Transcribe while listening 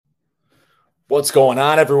What's going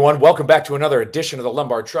on, everyone? Welcome back to another edition of the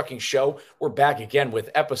Lombard Trucking Show. We're back again with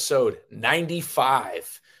episode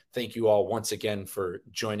 95. Thank you all once again for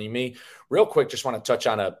joining me. Real quick, just want to touch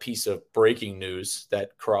on a piece of breaking news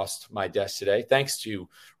that crossed my desk today. Thanks to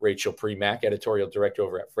Rachel Premack, editorial director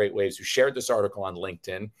over at FreightWaves, who shared this article on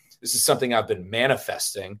LinkedIn. This is something I've been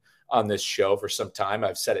manifesting on this show for some time.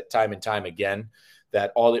 I've said it time and time again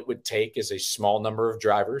that all it would take is a small number of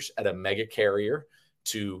drivers at a mega carrier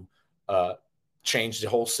to change the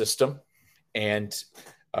whole system. And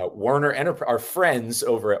Werner our friends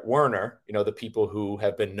over at Werner, the people who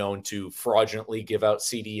have been known to fraudulently give out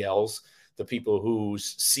CDLs, the people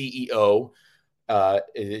whose CEO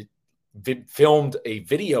filmed a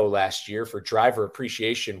video last year for Driver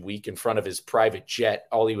Appreciation Week in front of his private jet.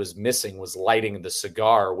 All he was missing was lighting the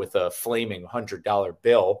cigar with a flaming $100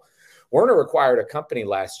 bill. Werner acquired a company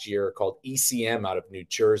last year called ECM out of New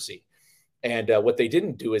Jersey. And what they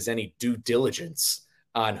didn't do is any due diligence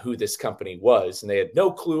on who this company was. And they had no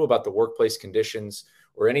clue about the workplace conditions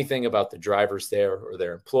or anything about the drivers there or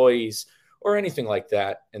their employees or anything like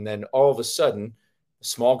that. And then all of a sudden, a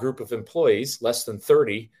small group of employees, less than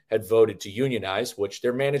 30, had voted to unionize, which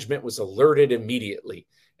their management was alerted immediately.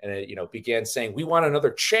 And it, began saying, we want another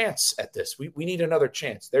chance at this. We need another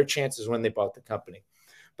chance. Their chance is when they bought the company.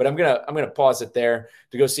 But I'm gonna pause it there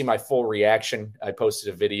to go see my full reaction. I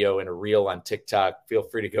posted a video and a reel on TikTok. Feel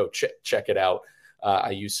free to go check it out. I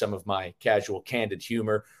use some of my casual, candid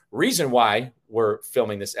humor. Reason why we're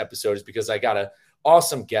filming this episode is because I got an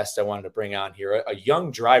awesome guest I wanted to bring on here, a young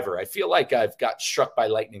driver. I feel like I've got struck by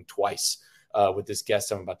lightning twice with this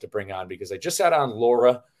guest I'm about to bring on, because I just had on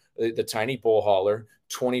Laura, the tiny bull hauler,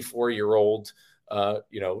 24-year-old,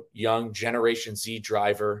 young Generation Z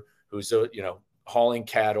driver who's hauling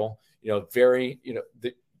cattle, we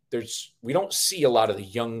don't see a lot of the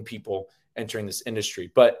young people entering this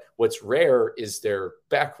industry. But what's rare is their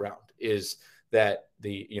background, is that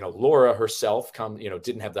Laura herself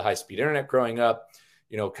didn't have the high-speed internet growing up,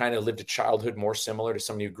 kind of lived a childhood more similar to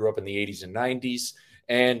somebody who grew up in the 80s and 90s.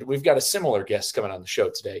 And we've got a similar guest coming on the show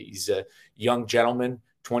today. He's a young gentleman,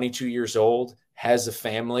 22 years old, has a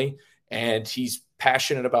family, and he's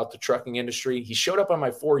passionate about the trucking industry. He showed up on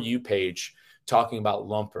my For You page talking about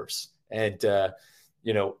lumpers. And, I'm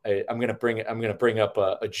going to bring up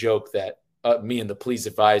a joke that me and the Please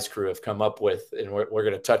Advise crew have come up with, and we're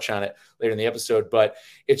going to touch on it later in the episode. But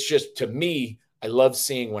it's just, to me, I love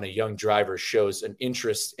seeing when a young driver shows an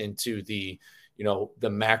interest into the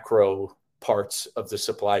macro parts of the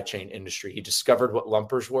supply chain industry. He discovered what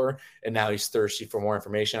lumpers were, and now he's thirsty for more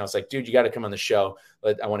information. I was like, dude, you got to come on the show.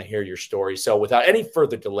 I want to hear your story. So without any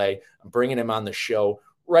further delay, I'm bringing him on the show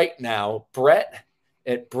right now. Brett,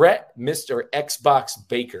 Mr. Xbox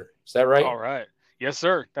Baker. Is that right? All right. Yes,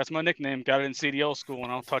 sir. That's my nickname. Got it in CDL school,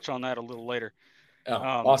 and I'll touch on that a little later. Oh,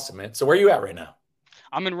 awesome, man. So where are you at right now?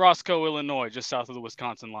 I'm in Roscoe, Illinois, just south of the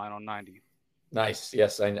Wisconsin line on 90. Nice.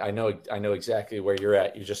 Yes, I know exactly where you're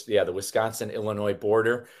at. You just, the Wisconsin-Illinois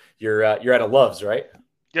border. You're at a Love's, right?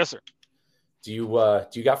 Yes, sir. Do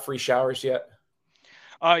you got free showers yet?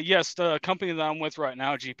 Yes, the company that I'm with right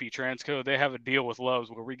now, GP Transco, they have a deal with Love's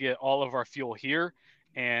where we get all of our fuel here,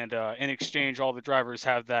 and in exchange, all the drivers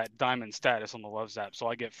have that diamond status on the Love's app. So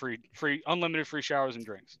I get free, unlimited free showers and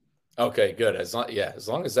drinks. Okay, good. As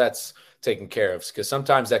long as that's taken care of, because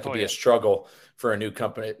sometimes that can be a struggle for a new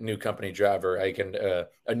company driver.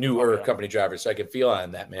 A newer company driver, so I can feel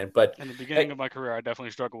on that, man. But in the beginning of my career, I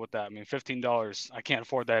definitely struggled with that. I mean, $15, I can't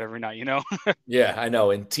afford that every night, Yeah, I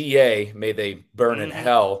know. In TA, may they burn in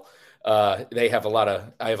hell. I have a lot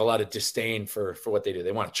of disdain for what they do.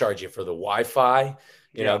 They want to charge you for the Wi-Fi.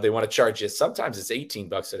 They want to charge you. Sometimes it's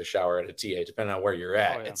 $18 at a shower at a TA, depending on where you're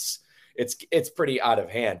at. It's pretty out of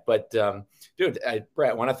hand. But dude,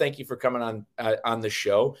 Brett, I want to thank you for coming on the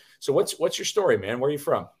show. So what's your story, man? Where are you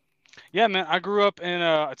from? Yeah, man, I grew up in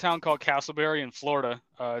a town called Castleberry in Florida.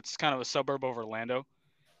 It's kind of a suburb of Orlando.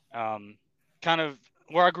 Kind of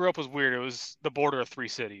where I grew up was weird. It was the border of three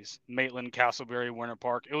cities: Maitland, Castleberry, Winter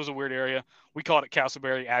Park. It was a weird area. We called it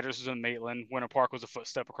Castleberry. Address was in Maitland. Winter Park was a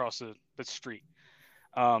footstep across the street.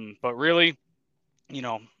 But really,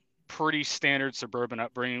 pretty standard suburban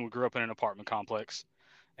upbringing. We grew up in an apartment complex,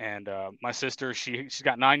 and my sister, she's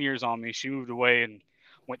got 9 years on me. She moved away and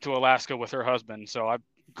went to Alaska with her husband. So I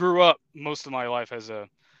grew up most of my life as a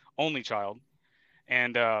only child,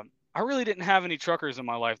 and I really didn't have any truckers in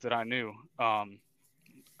my life that I knew.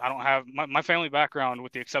 I don't have my family background,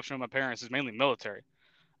 with the exception of my parents, is mainly military.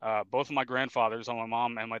 Both of my grandfathers on my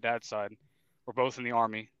mom and my dad's side were both in the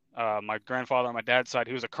Army. My grandfather on my dad's side,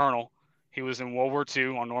 he was a colonel. He was in World War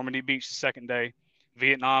II on Normandy Beach the second day.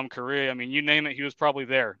 Vietnam, Korea, I mean, you name it, he was probably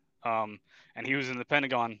there. And he was in the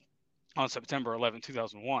Pentagon on September 11,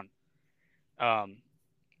 2001.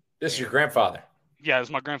 This is your grandfather? Yeah, it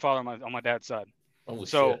was my grandfather on my dad's side. Holy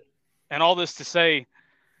so, shit. And all this to say,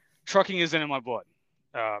 trucking isn't in my blood.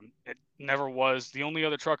 It never was. The only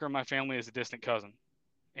other trucker in my family is a distant cousin,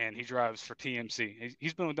 and he drives for TMC.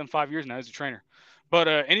 He's been with them 5 years now as a trainer. But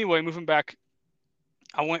anyway, moving back,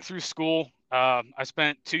 I went through school. I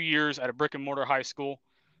spent 2 years at a brick and mortar high school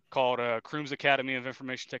called Crooms Academy of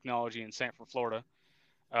Information Technology in Sanford, Florida,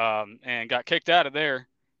 and got kicked out of there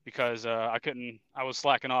because I was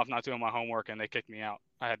slacking off, not doing my homework, and they kicked me out.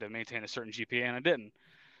 I had to maintain a certain GPA, and I didn't.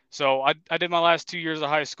 So I did my last 2 years of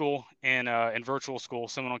high school in virtual school,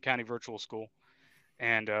 Seminole County Virtual School,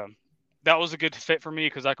 and that was a good fit for me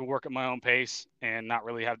because I could work at my own pace and not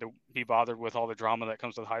really have to be bothered with all the drama that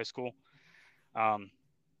comes with high school.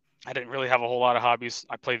 I didn't really have a whole lot of hobbies.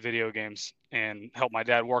 I played video games and helped my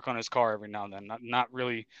dad work on his car every now and then. Not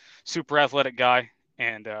really super athletic guy.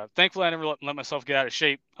 And thankfully, I never let myself get out of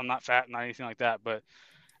shape. I'm not fat, not anything like that, but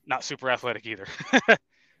not super athletic either.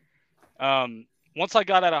 Once I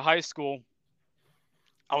got out of high school,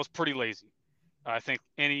 I was pretty lazy. I think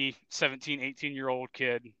any 17, 18-year-old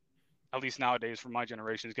kid, at least nowadays for my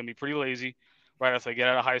generation, is going to be pretty lazy right after they get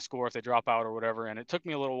out of high school or if they drop out or whatever. And it took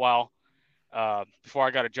me a little while before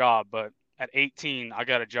I got a job. But at 18, I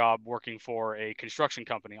got a job working for a construction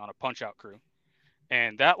company on a punch-out crew.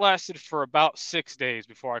 And that lasted for about 6 days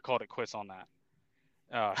before I called it quits on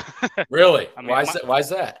that. Really? I mean, why is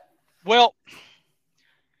that? Well,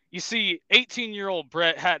 you see, 18-year-old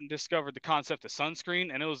Brett hadn't discovered the concept of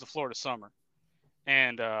sunscreen, and it was the Florida summer.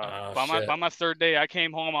 And by my third day, I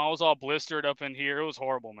came home. I was all blistered up in here. It was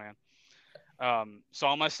horrible, man. So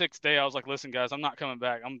on my 6th day, I was like, listen, guys, I'm not coming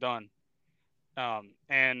back. I'm done.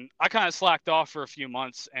 And I kind of slacked off for a few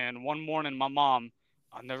months. And one morning, my mom,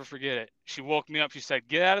 I'll never forget it, she woke me up. She said,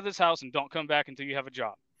 get out of this house and don't come back until you have a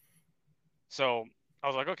job. So I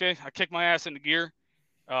was like, okay. I kicked my ass into gear.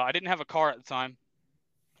 I didn't have a car at the time.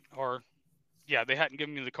 They hadn't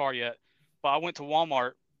given me the car yet. But I went to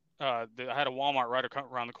Walmart. I had a Walmart right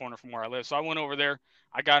around the corner from where I live. So I went over there.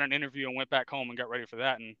 I got an interview and went back home and got ready for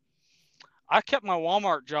that. And I kept my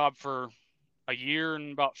Walmart job for a year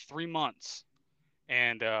and about 3 months.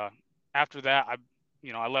 And after that,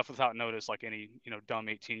 I left without notice like any, dumb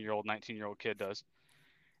 18-year-old, 19-year-old kid does.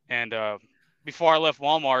 And before I left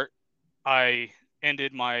Walmart, I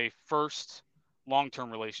ended my first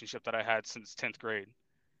long-term relationship that I had since 10th grade.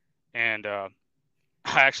 And I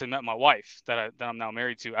actually met my wife that I'm now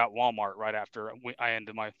married to at Walmart right after I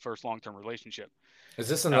ended my first long-term relationship. Is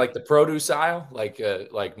this in like the produce aisle,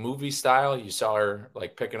 like movie style? You saw her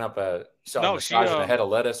like picking up massaging a head of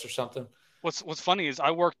lettuce or something? What's funny is I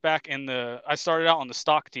worked back I started out on the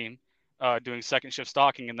stock team, doing second shift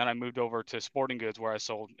stocking, and then I moved over to sporting goods where I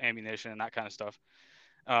sold ammunition and that kind of stuff.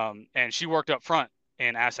 And she worked up front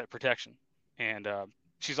in asset protection, and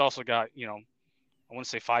she's also got I want to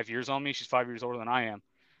say 5 years on me. She's 5 years older than I am.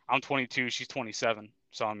 I'm 22. She's 27.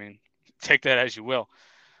 So, I mean, take that as you will.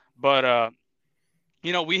 But,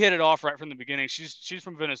 we hit it off right from the beginning. She's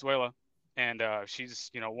from Venezuela, and she's,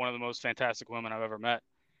 one of the most fantastic women I've ever met.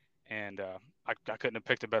 And I couldn't have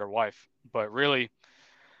picked a better wife. But really,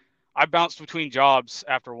 I bounced between jobs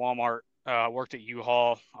after Walmart. I worked at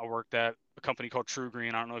U-Haul. I worked at a company called True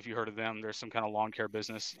Green. I don't know if you heard of them. There's some kind of lawn care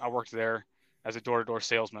business. I worked there as a door-to-door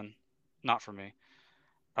salesman. Not for me.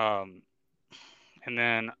 And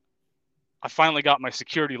then I finally got my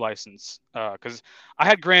security license because I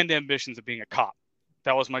had grand ambitions of being a cop.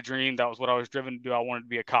 That was my dream. That was what I was driven to do. I wanted to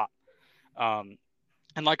be a cop. And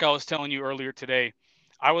like I was telling you earlier today,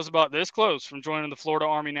 I was about this close from joining the Florida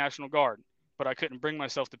Army National Guard, but I couldn't bring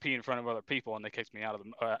myself to pee in front of other people, and they kicked me out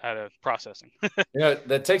of processing.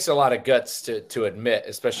 That takes a lot of guts to admit,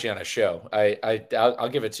 especially on a show. I'll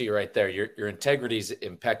give it to you right there. Your integrity is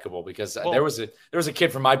impeccable because there was a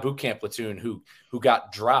kid from my boot camp platoon who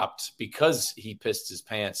got dropped because he pissed his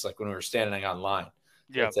pants like when we were standing on line.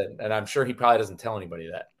 Yeah, and I'm sure he probably doesn't tell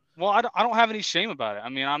anybody that. Well, I don't have any shame about it. I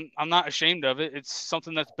mean, I'm not ashamed of it. It's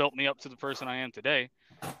something that's built me up to the person I am today.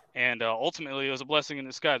 And ultimately, it was a blessing in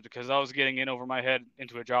disguise because I was getting in over my head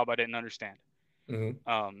into a job I didn't understand.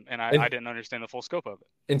 Mm-hmm. And I didn't understand the full scope of it.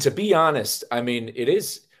 And to be honest, I mean, it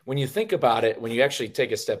is when you think about it, when you actually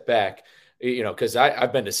take a step back, because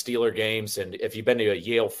I've been to Steeler games, and if you've been to a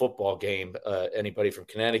Yale football game, anybody from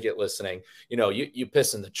Connecticut listening, you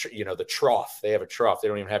piss in the trough. They have a trough. They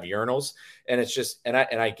don't even have urinals, and it's just and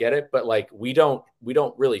I get it, but like we don't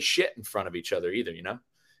really shit in front of each other either,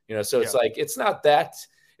 So it's like it's not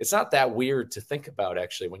that weird to think about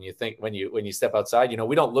actually when you step outside.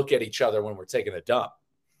 We don't look at each other when we're taking a dump,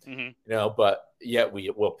 mm-hmm. But yet we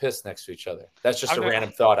will piss next to each other. That's just I've a never,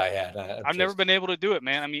 random thought I had. I've never been able to do it,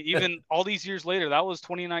 man. I mean, even all these years later, that was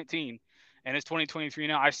 2019, and it's 2023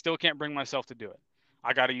 now. I still can't bring myself to do it.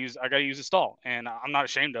 I gotta use a stall, and I'm not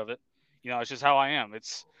ashamed of it. It's just how I am.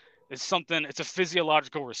 It's something. It's a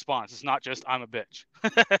physiological response. It's not just I'm a bitch.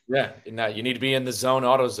 Yeah, no, you need to be in the zone,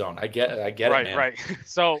 auto zone. I get it, man. Right.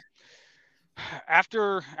 So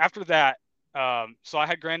after that, so I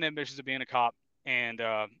had grand ambitions of being a cop, and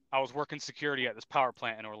I was working security at this power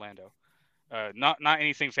plant in Orlando. Not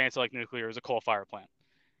anything fancy like nuclear. It was a coal fire plant.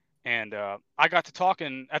 And I got to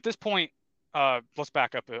talking at this point. Let's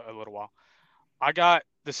back up a little while. I got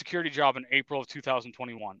the security job in April of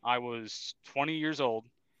 2021. I was 20 years old,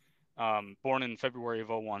 born in February of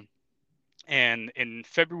 01. And in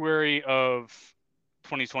February of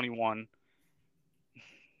 2021,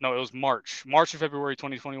 no, it was March of February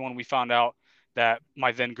 2021, we found out that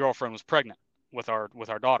my then girlfriend was pregnant with our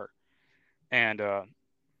daughter. And I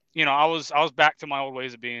was back to my old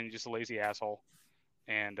ways of being just a lazy asshole.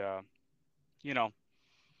 And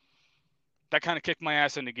that kind of kicked my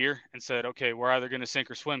ass into gear and said, okay, we're either going to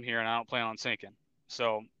sink or swim here, and I don't plan on sinking.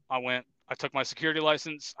 So I took my security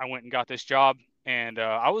license, I went and got this job, and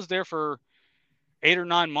I was there for 8 or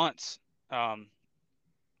 9 months. And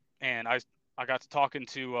I got to talking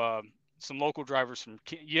to some local drivers from.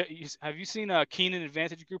 Have you seen Keenan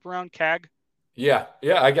Advantage Group around, CAG? Yeah,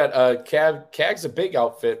 I got CAG's a big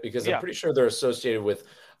outfit because I'm pretty sure they're associated with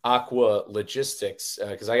Aqua Logistics,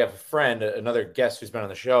 because I have a friend, another guest who's been on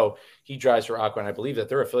the show. He drives for Aqua, and I believe that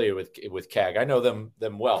they're affiliated with CAG. I know them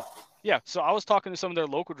well. Yeah, so I was talking to some of their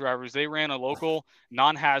local drivers. They ran a local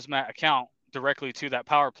non-hazmat account directly to that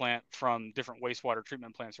power plant from different wastewater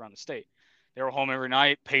treatment plants around the state. They were home every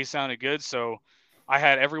night. Pay sounded good, so I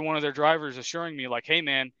had every one of their drivers assuring me, like, "Hey,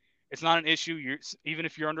 man, it's not an issue. Even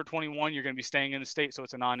if you're under 21, you're going to be staying in the state, so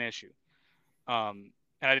it's a non-issue."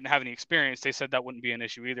 And I didn't have any experience. They said that wouldn't be an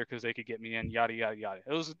issue either because they could get me in, yada, yada, yada.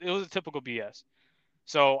 It was a typical BS.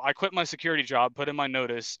 So I quit my security job, put in my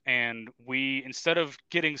notice, and instead of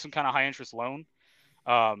getting some kind of high interest loan,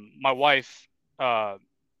 my wife, at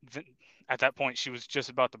that point, she was just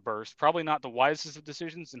about to burst. Probably not the wisest of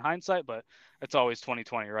decisions in hindsight, but it's always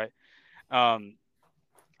 2020, right?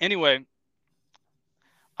 Anyway,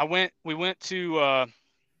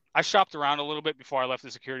 I shopped around a little bit before I left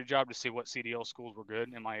the security job to see what CDL schools were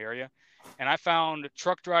good in my area. And I found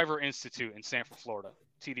Truck Driver Institute in Sanford, Florida,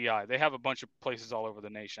 TDI. They have a bunch of places all over the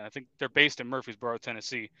nation. I think they're based in Murfreesboro,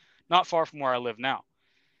 Tennessee, not far from where I live now.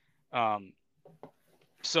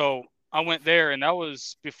 So I went there, and that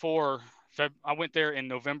was I went there in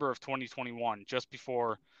November of 2021, just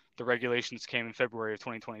before the regulations came in February of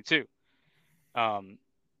 2022.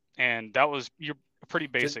 And that was pretty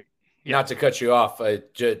basic. Not to cut you off,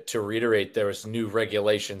 to reiterate, there was new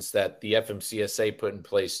regulations that the FMCSA put in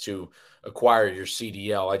place to acquire your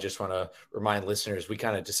CDL. I just want to remind listeners, we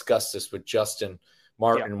kind of discussed this with Justin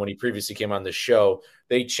Martin when he previously came on the show.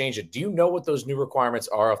 They changed it. Do you know what those new requirements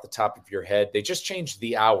are off the top of your head? They just changed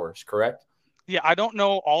the hours, correct? Yeah, I don't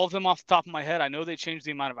know all of them off the top of my head. I know they changed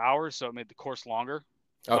the amount of hours, so it made the course longer.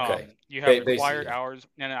 Okay. You have required hours,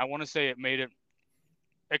 and I want to say it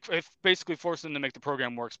basically forced them to make the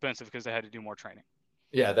program more expensive because they had to do more training.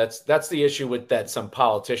 Yeah, that's the issue with that. Some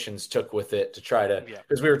politicians took with it to try to,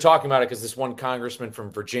 because we were talking about it because this one congressman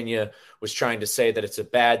from Virginia was trying to say that it's a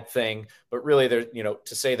bad thing, but really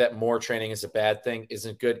to say that more training is a bad thing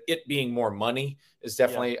isn't good. It being more money is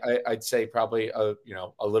definitely, I'd say probably a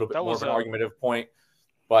little bit more of an argumentative point,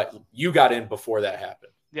 but you got in before that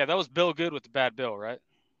happened. Yeah, that was Bill Good with the bad bill, right?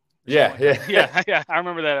 Yeah. I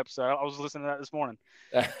remember that episode. I was listening to that this morning.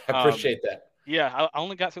 I appreciate that. Yeah, I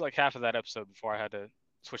only got through like half of that episode before I had to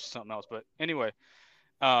switch to something else. But anyway,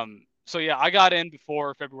 so yeah, I got in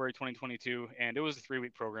before February 2022, and it was a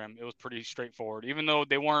 3-week program. It was pretty straightforward. Even though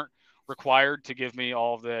they weren't required to give me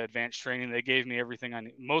all of the advanced training, they gave me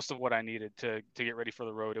everything most of what I needed to get ready for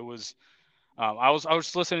the road. It was, I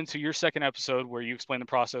was listening to your second episode where you explained the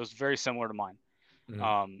process. It was very similar to mine.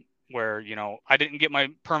 Mm-hmm. Where, I didn't get my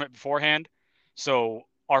permit beforehand. So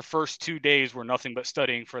our first 2 days were nothing but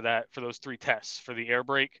studying for those 3 tests, for the air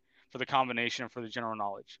brake, for the combination, and for the general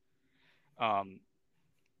knowledge. I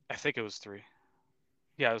think it was 3.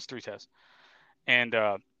 Yeah, it was 3 tests. And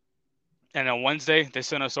on Wednesday, they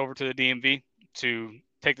sent us over to the DMV to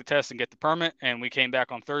take the test and get the permit. And we came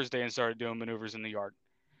back on Thursday and started doing maneuvers in the yard.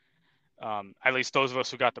 At least those of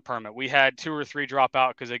us who got the permit. We had 2 or 3 drop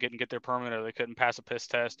out because they didn't get their permit or they couldn't pass a piss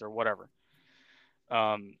test or whatever.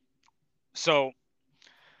 So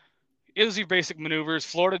it was your basic maneuvers.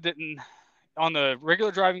 Florida didn't, on the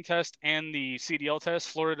regular driving test and the CDL test,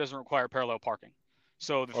 Florida doesn't require parallel parking.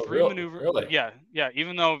 So the Oh, three maneuver, really? yeah, yeah.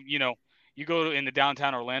 Even though you go into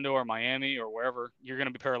downtown Orlando or Miami or wherever, you're going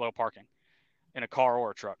to be parallel parking in a car or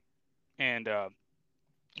a truck. And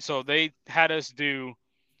so they had us do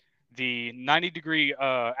the 90-degree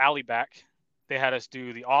alley back. They had us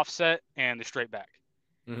do the offset and the straight back.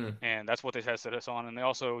 Mm-hmm. And that's what they tested us on. And they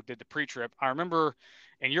also did the pre-trip. I remember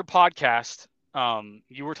in your podcast,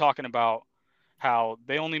 you were talking about how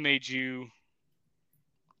they only made you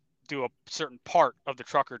do a certain part of the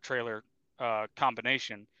trucker trailer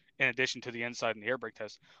combination in addition to the inside and the air brake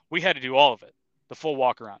test. We had to do all of it, the full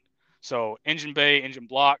walk around. So engine bay, engine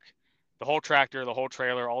block, the whole tractor, the whole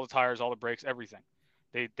trailer, all the tires, all the brakes, everything.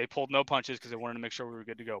 They pulled no punches because they wanted to make sure we were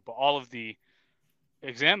good to go. But all of the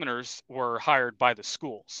examiners were hired by the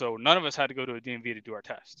school, so none of us had to go to a DMV to do our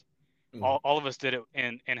test. Mm-hmm. All of us did it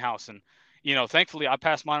in house, and thankfully I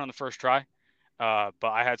passed mine on the first try. But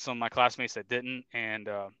I had some of my classmates that didn't, and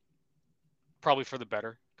probably for the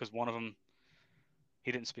better, because one of them,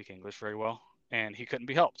 he didn't speak English very well and he couldn't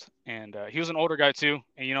be helped. And he was an older guy too,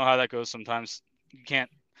 and you know how that goes. Sometimes you can't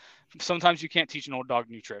teach an old dog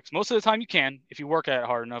new tricks. Most of the time you can if you work at it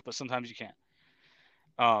hard enough, but sometimes you can't.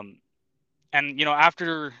 And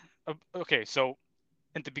after okay, so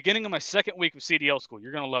at the beginning of my second week of CDL school,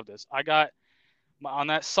 you're gonna love this. I got on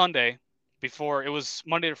that Sunday, before it was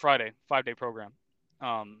Monday to Friday, 5-day program,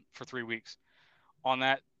 for 3 weeks. On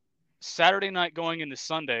that Saturday night going into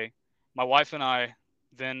Sunday, my wife and I,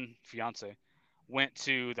 then fiance, went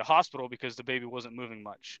to the hospital because the baby wasn't moving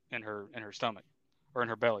much in her stomach or in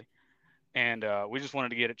her belly, and we just wanted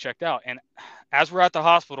to get it checked out. And as we're at the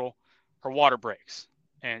hospital, her water breaks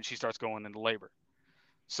and she starts going into labor.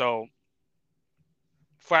 So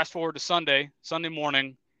fast forward to Sunday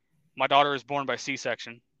morning, my daughter is born by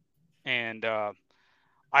C-section, and I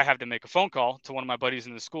have to make a phone call to one of my buddies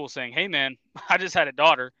in the school saying, "Hey man, I just had a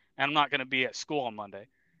daughter and I'm not going to be at school on Monday."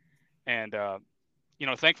 And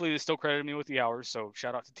thankfully they still credited me with the hours, so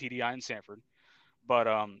shout out to TDI in Sanford. But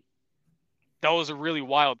that was a really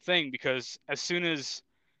wild thing because as soon as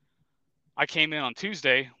I came in on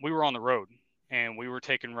Tuesday, we were on the road and we were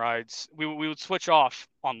taking rides. We would switch off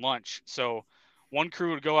on lunch. So one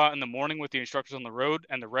crew would go out in the morning with the instructors on the road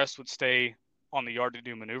and the rest would stay on the yard to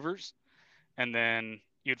do maneuvers. And then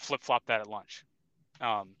you'd flip-flop that at lunch.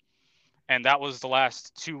 And that was the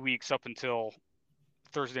last 2 weeks up until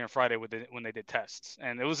Thursday and Friday when they did tests.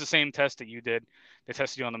 And it was the same test that you did. They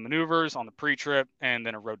tested you on the maneuvers, on the pre-trip, and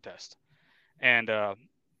then a road test. And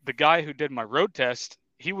the guy who did my road test,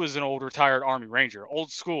 he was an old retired Army Ranger,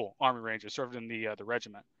 old school Army Ranger, served in the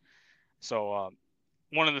regiment. So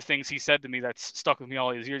one of the things he said to me that's stuck with me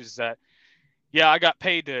all these years is that, yeah, I got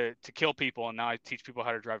paid to kill people, and now I teach people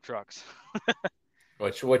how to drive trucks.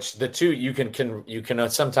 Which the two you can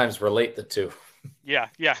sometimes relate the two. Yeah.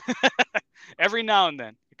 Every now and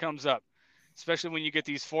then it comes up, especially when you get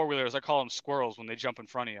these four-wheelers. I call them squirrels when they jump in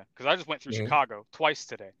front of you, because I just went through Chicago twice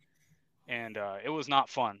today, and it was not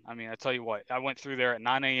fun. I mean, I tell you what, I went through there at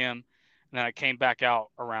 9 a.m. and then I came back out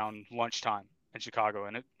around lunchtime in Chicago,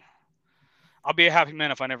 and I'll be a happy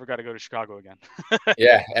man if I never got to go to Chicago again.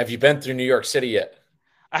 Yeah. Have you been through New York City yet?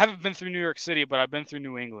 I haven't been through New York City, but I've been through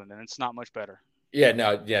New England, and it's not much better. Yeah,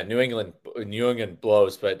 no, yeah, New England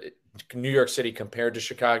blows, but New York City compared to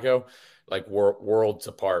Chicago, like worlds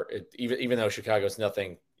apart. Even though Chicago's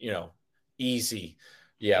nothing, easy.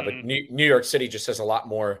 Yeah, but New York City just has a lot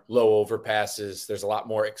more low overpasses. There's a lot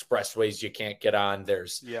more expressways you can't get on.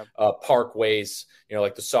 There's parkways,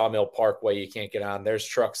 like the Sawmill Parkway you can't get on. There's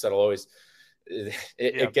trucks that'll always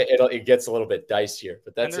it gets a little bit dicier.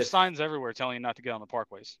 But there's signs everywhere telling you not to get on the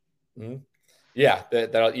parkways. Mm-hmm. Yeah,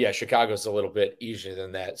 Chicago's a little bit easier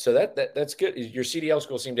than that. So that's good. Your CDL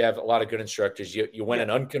school seemed to have a lot of good instructors. You went an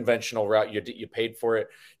unconventional route. You paid for it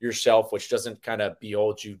yourself, which doesn't kind of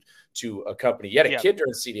behold you to a company. You had a kid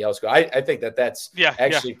during CDL school. I think that's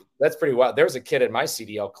pretty wild. There was a kid in my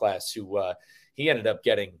CDL class who he ended up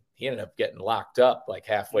getting locked up like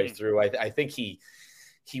halfway through. I think he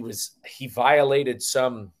violated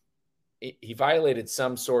some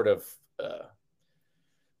sort of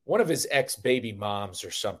one of his ex-baby moms or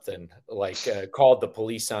something, like called the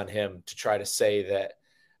police on him to try to say that,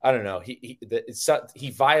 I don't know, he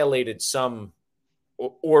violated some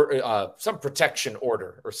some protection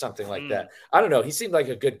order or something like that. I don't know. He seemed like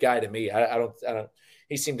a good guy to me. I don't.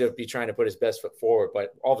 He seemed to be trying to put his best foot forward,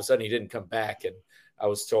 but all of a sudden he didn't come back, and I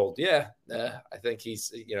was told, I think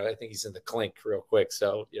he's in the clink real quick.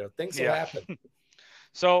 So things will happen.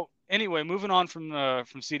 So anyway, moving on from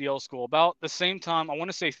CDL school, about the same time, I want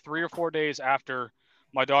to say 3 or 4 days after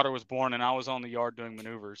my daughter was born and I was on the yard doing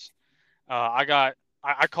maneuvers, I got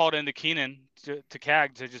I called into Keenan to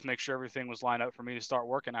CAG to just make sure everything was lined up for me to start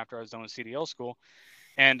working after I was done with CDL school.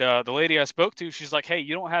 And the lady I spoke to, she's like, "Hey,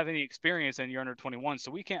 you don't have any experience and you're under 21,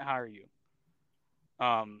 so we can't hire you."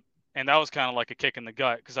 And that was kind of like a kick in the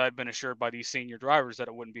gut because I had been assured by these senior drivers that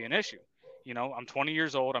it wouldn't be an issue. You know, I'm 20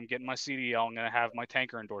 years old. I'm getting my CDL. I'm going to have my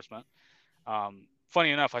tanker endorsement.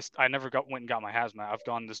 Funny enough, I never went and got my hazmat. I've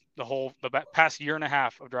gone the past year and a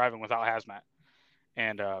half of driving without hazmat,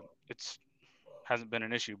 and it's hasn't been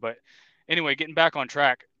an issue. But anyway, getting back on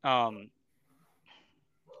track. Let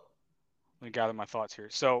me gather my thoughts here.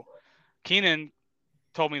 So Keenan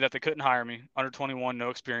told me that they couldn't hire me under 21, no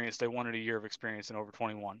experience. They wanted a year of experience and over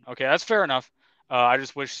 21. Okay, that's fair enough. I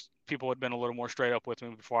just wish people had been a little more straight up with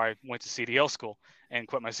me before I went to CDL school and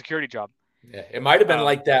quit my security job. Yeah, it might have been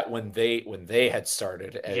like that when they had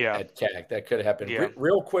started at CAG. That could have happened. Yeah.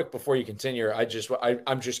 Real quick before you continue,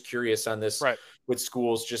 I'm just curious on this with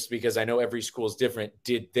schools, just because I know every school is different.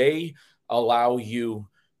 Did they allow you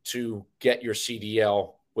to get your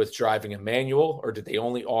CDL with driving a manual, or did they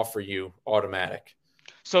only offer you automatic?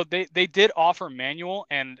 So they did offer manual,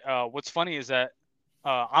 and what's funny is that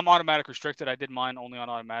I'm automatic restricted. I did mine only on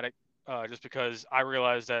automatic, just because I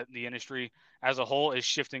realized that the industry as a whole is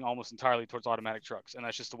shifting almost entirely towards automatic trucks, and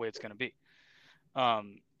that's just the way it's going to be. I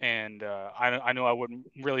know I wouldn't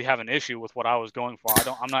really have an issue with what I was going for.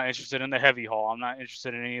 I'm not interested in the heavy haul. I'm not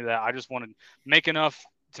interested in any of that. I just want to make enough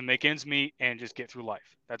to make ends meet and just get through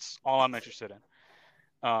life. That's all I'm interested in.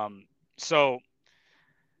 So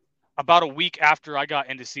about a week after I got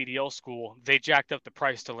into CDL school, they jacked up the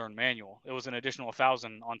price to learn manual. It was an additional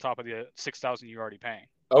 $1,000 on top of the $6,000 you're already paying.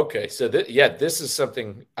 Okay, so this is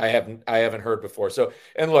something I haven't heard before. So,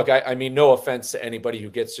 and look, I mean, no offense to anybody who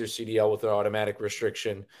gets their CDL with an automatic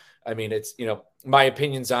restriction. I mean, it's, my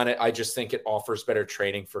opinions on it. I just think it offers better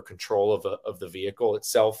training for control of the vehicle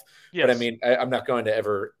itself. Yes. But I mean, I'm not going to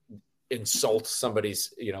ever insult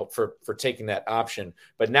somebody's, for taking that option.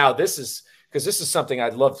 But now this is something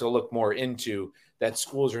I'd love to look more into, that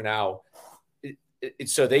schools are now.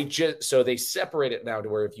 So they separate it now to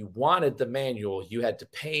where if you wanted the manual, you had to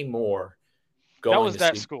pay more. That was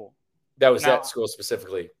that school. That was that school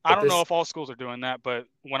specifically. I don't know if all schools are doing that, but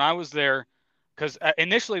when I was there, because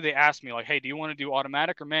initially they asked me like, "Hey, do you want to do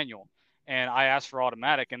automatic or manual?" And I asked for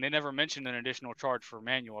automatic, and they never mentioned an additional charge for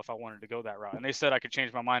manual if I wanted to go that route. And they said I could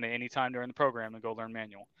change my mind at any time during the program and go learn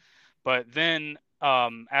manual. But then,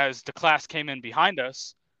 as the class came in behind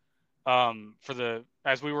us,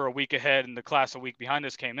 as we were a week ahead and the class a week behind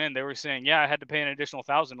us came in, they were saying, "Yeah, I had to pay an additional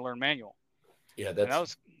 $1,000 to learn manual." Yeah, that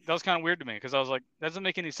was kind of weird to me, because I was like, that doesn't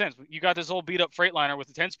make any sense. You got this old beat up Freightliner with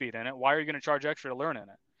a 10-speed in it. Why are you going to charge extra to learn in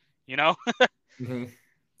it? Mm-hmm.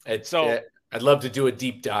 I'd love to do a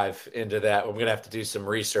deep dive into that. We're going to have to do some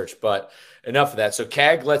research, but enough of that. So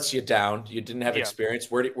CAG lets you down. You didn't have experience.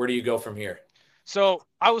 Where do you go from here? So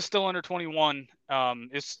I was still under 21.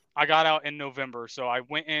 I got out in November. So I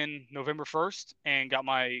went in November 1st and got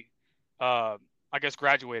my,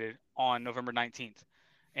 graduated on November 19th.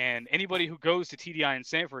 And anybody who goes to TDI in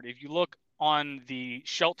Sanford, if you look on the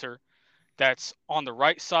shelter that's on the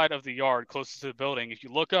right side of the yard closest to the building, if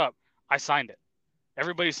you look up, I signed it.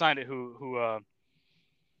 Everybody signed it who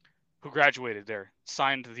graduated there.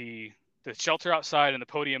 Signed the shelter outside and the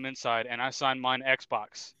podium inside, and I signed mine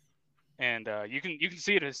Xbox. And you can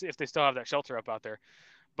see it if they still have that shelter up out there.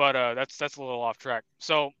 But that's a little off track.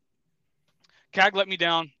 So CAG let me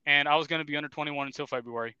down, and I was going to be under 21 until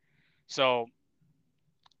February. So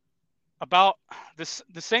about the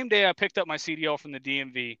same day I picked up my CDL from the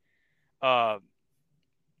DMV,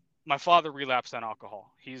 my father relapsed on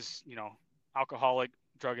alcohol. He's, alcoholic,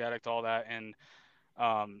 drug addict, all that. And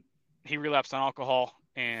he relapsed on alcohol,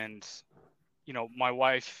 and, my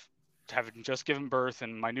wife, having just given birth,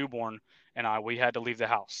 and my newborn and we had to leave the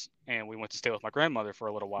house, and we went to stay with my grandmother for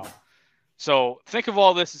a little while. So think of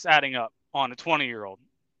all this as adding up on a 20-year-old.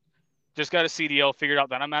 Just got a CDL, figured out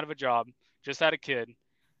that I'm out of a job, just had a kid,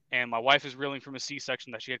 and my wife is reeling from a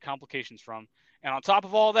C-section that she had complications from. And on top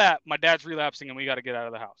of all that, my dad's relapsing, and we got to get out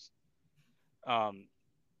of the house.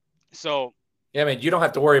 Yeah, I mean, you don't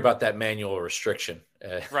have to worry about that manual restriction.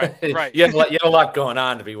 Right. You had a lot going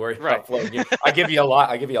on to be worried about. I give you a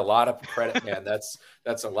lot of credit, man. That's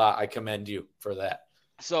a lot. I commend you for that.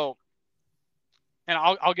 So, and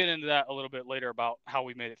I'll get into that a little bit later about how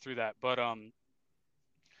we made it through that. But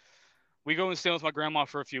we go and stay with my grandma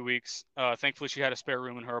for a few weeks. Thankfully, she had a spare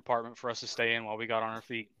room in her apartment for us to stay in while we got on our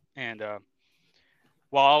feet. And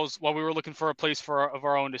while we were looking for a place of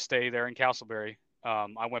our own to stay there in Castleberry,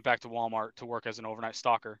 I went back to Walmart to work as an overnight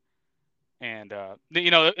stalker. And,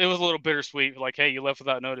 it was a little bittersweet. Like, hey, you left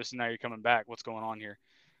without notice and now you're coming back. What's going on here?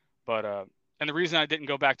 But And the reason I didn't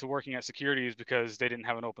go back to working at security is because they didn't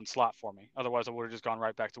have an open slot for me. Otherwise, I would have just gone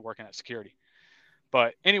right back to working at security.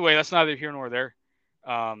 But anyway, that's neither here nor there.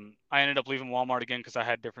 I ended up leaving Walmart again because I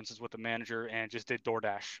had differences with the manager and just did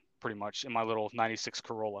DoorDash pretty much in my little 96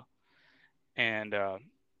 Corolla. And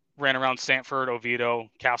ran around Sanford, Oviedo,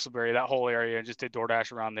 Castleberry, that whole area, and just did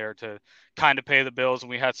DoorDash around there to kind of pay the bills.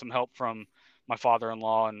 And we had some help from my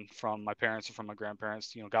father-in-law and from my parents and from my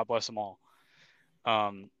grandparents. God bless them all.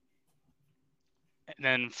 And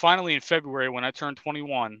then finally in February, when I turned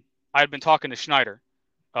 21, I had been talking to Schneider,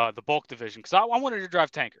 the bulk division, because I wanted to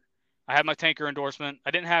drive tanker. I had my tanker endorsement.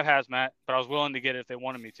 I didn't have hazmat, but I was willing to get it if they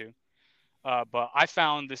wanted me to. But I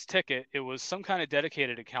found this ticket. It was some kind of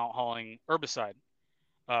dedicated account hauling herbicide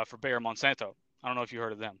for Bayer Monsanto. I don't know if you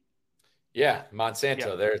heard of them. Yeah,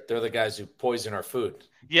 Monsanto. Yeah. They're the guys who poison our food.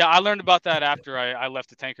 Yeah, I learned about that after I left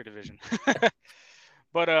the tanker division.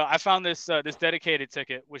 But I found this dedicated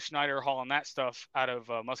ticket with Schneider hauling that stuff out of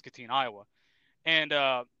Muscatine, Iowa. And,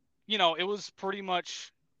 it was pretty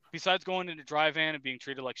much, besides going into dry van and being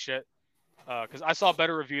treated like shit, because I saw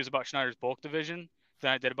better reviews about Schneider's bulk division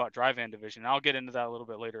than I did about dry van division. And I'll get into that a little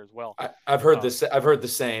bit later as well. I've heard this. I've heard the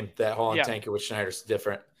same, that hauling tanker with Schneider's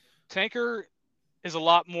different. Tanker is a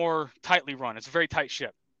lot more tightly run. It's a very tight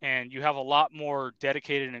ship. And you have a lot more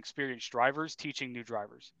dedicated and experienced drivers teaching new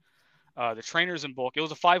drivers. The trainers in bulk, it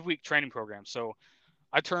was a 5-week training program. So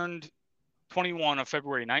I turned 21 on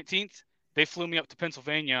February 19th. They flew me up to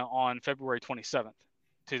Pennsylvania on February 27th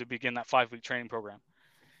to begin that 5-week training program.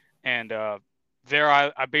 And there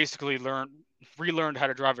I basically relearned how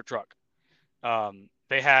to drive a truck.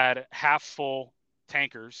 They had half full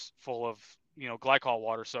tankers full of, glycol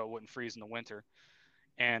water so it wouldn't freeze in the winter.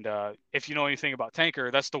 And if you know anything about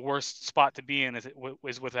tanker, that's the worst spot to be in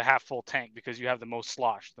is with a half full tank, because you have the most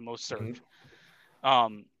slosh, the most surge.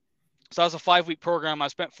 Mm-hmm. So that was a 5-week program. I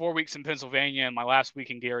spent 4 weeks in Pennsylvania and my last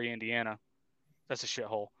week in Gary, Indiana. That's a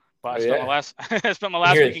shithole. But I spent my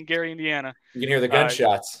last week in Gary, Indiana. You can hear the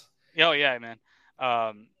gunshots. Oh yeah, man.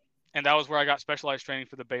 And that was where I got specialized training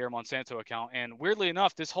for the Bayer Monsanto account. And weirdly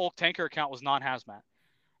enough, this whole tanker account was non-hazmat.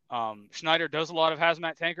 Schneider does a lot of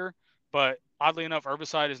hazmat tanker, but oddly enough,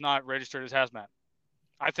 herbicide is not registered as hazmat.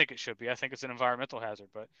 I think it should be. I think it's an environmental hazard,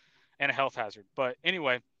 and a health hazard. But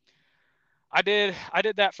anyway, I did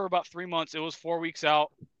that for about 3 months. It was 4 weeks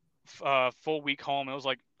out, full week home. It was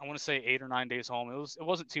like, I want to say 8 or 9 days home. It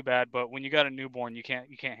wasn't too bad, but when you got a newborn, you can't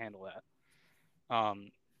handle that.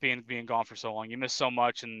 Being gone for so long, you miss so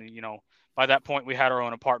much. And by that point, we had our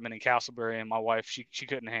own apartment in Castleberry, and my wife, she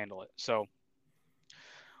couldn't handle it. So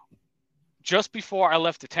just before I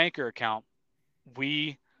left the tanker account,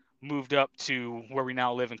 we moved up to where we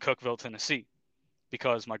now live in Cookeville, Tennessee,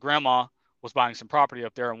 because my grandma was buying some property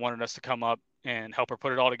up there and wanted us to come up and help her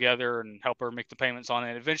put it all together and help her make the payments on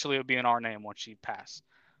it. Eventually it would be in our name once she passed.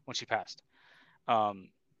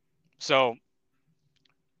 So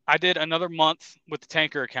I did another month with the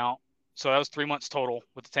tanker account. So that was 3 months total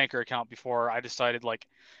with the tanker account before I decided, like,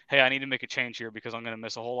 hey, I need to make a change here because I'm going to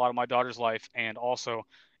miss a whole lot of my daughter's life. And also,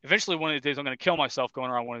 eventually one of these days, I'm going to kill myself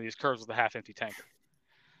going around one of these curves with a half-empty tanker.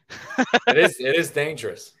 It is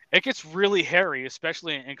dangerous. It gets really hairy,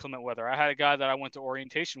 especially in inclement weather. I had a guy that I went to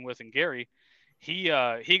orientation with in Gary. He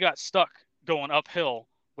got stuck going uphill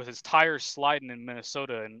with his tires sliding in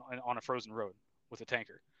Minnesota and on a frozen road with a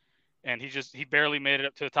tanker. And he barely made it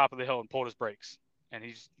up to the top of the hill and pulled his brakes. And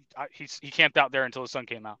he camped out there until the sun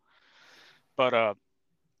came out. But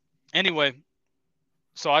anyway,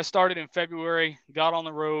 so I started in February, got on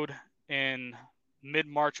the road in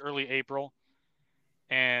mid-March, early April.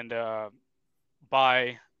 And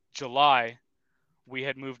by July, we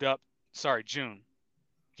had moved up, June.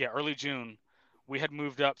 Yeah, early June, we had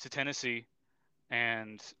moved up to Tennessee.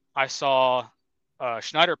 And I saw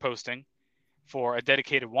Schneider posting for a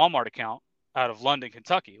dedicated Walmart account out of London,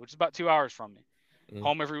 Kentucky, which is about 2 hours from me.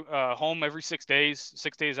 Home every 6 days,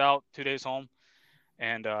 6 days out, 2 days home.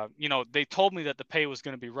 And, they told me that the pay was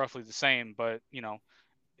going to be roughly the same, but,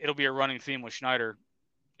 it'll be a running theme with Schneider.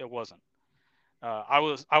 It wasn't. I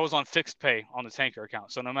was on fixed pay on the tanker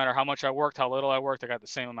account. So no matter how much I worked, how little I worked, I got the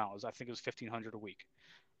same amount. I think it was $1,500 a week.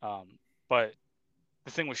 But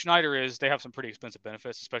the thing with Schneider is they have some pretty expensive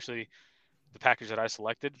benefits, especially the package that I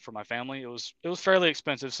selected for my family. It was fairly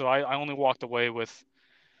expensive. So I only walked away with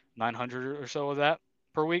 $900 or so of that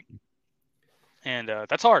per week. And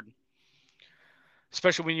that's hard,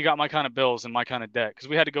 especially when you got my kind of bills and my kind of debt, because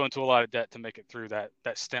we had to go into a lot of debt to make it through that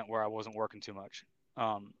stint where I wasn't working too much.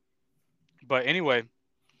 But anyway,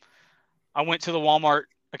 I went to the Walmart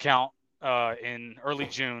account in early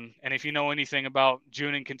June. And if you know anything about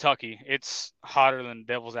June in Kentucky, it's hotter than the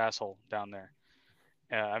devil's asshole down there.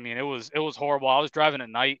 I mean, it was horrible. I was driving at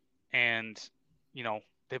night, and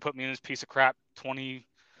they put me in this piece of crap 20.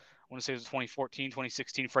 I want to say it was 2014,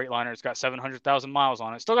 2016 Freightliner. It's got 700,000 miles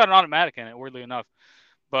on it. Still got an automatic in it, weirdly enough,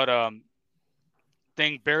 but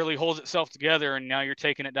thing barely holds itself together, and now you're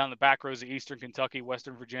taking it down the back roads of Eastern Kentucky,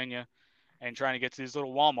 Western Virginia, and trying to get to these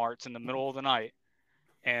little Walmarts in the middle of the night.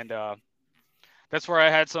 And that's where I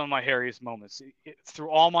had some of my hairiest moments. Through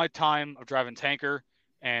all my time of driving tanker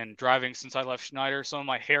and driving since I left Schneider, some of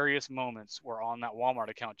my hairiest moments were on that Walmart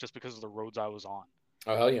account just because of the roads I was on.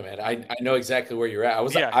 Oh hell yeah, man! I know exactly where you're at. I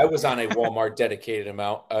was Yeah. I was on a Walmart dedicated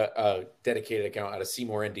account out of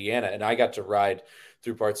Seymour, Indiana, and I got to ride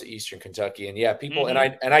through parts of Eastern Kentucky. And yeah, people and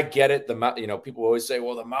I get it. People always say,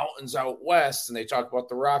 well, the mountains out west, and they talk about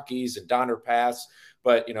the Rockies and Donner Pass,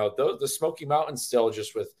 but the Smoky Mountains still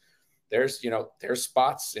just with there's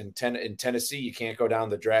spots in Tennessee you can't go down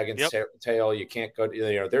the Dragon's Tail. You can't go.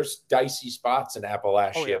 There's dicey spots in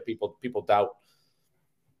Appalachia. Oh, yeah. People doubt.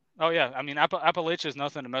 Oh yeah, I mean Appalachia is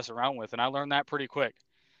nothing to mess around with, and I learned that pretty quick.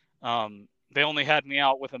 They only had me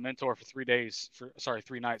out with a mentor for 3 nights,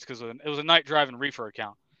 because it was a night driving reefer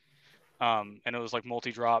account, and it was like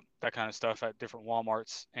multi-drop, that kind of stuff at different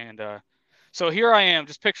Walmarts. And so here I am.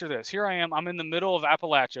 Just picture this. Here I am. I'm in the middle of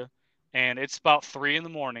Appalachia, and it's about 3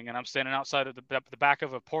 a.m, and I'm standing outside of the back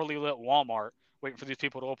of a poorly lit Walmart, waiting for these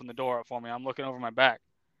people to open the door up for me. I'm looking over my back,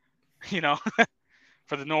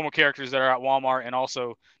 for the normal characters that are at Walmart, and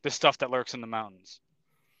also the stuff that lurks in the mountains.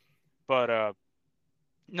 But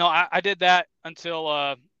no, I did that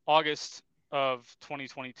until August of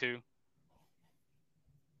 2022.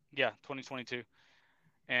 Yeah, 2022.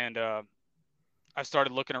 And I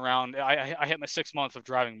started looking around. I hit my 6 month of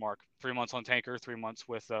driving mark. 3 months on tanker, 3 months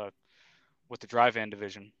with the dry van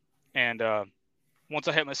division. And once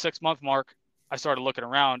I hit my 6 month mark, I started looking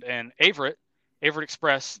around, and Averitt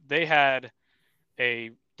Express, they had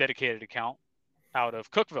a dedicated account out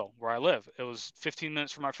of Cookeville, where I live. It was 15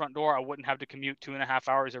 minutes from my front door. I wouldn't have to commute 2.5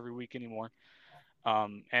 hours every week anymore.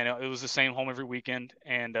 And it was the same home every weekend.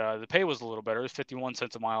 And the pay was a little better. It was 51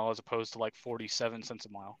 cents a mile as opposed to like 47 cents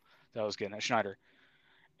a mile that I was getting at Schneider.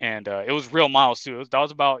 And it was real miles too. That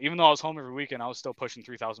was about, even though I was home every weekend, I was still pushing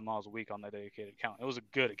 3,000 miles a week on that dedicated account. It was a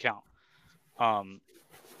good account.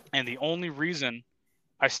 And the only reason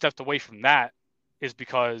I stepped away from that is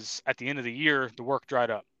because at the end of the year, the work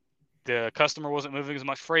dried up. The customer wasn't moving as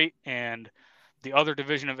much freight, and the other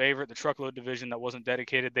division of Averitt, the truckload division that wasn't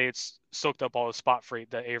dedicated, they had soaked up all the spot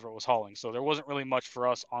freight that Averitt was hauling. So there wasn't really much for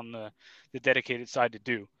us on the dedicated side to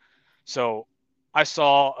do. So I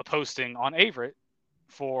saw a posting on Averitt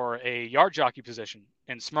for a yard jockey position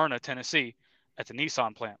in Smyrna, Tennessee, at the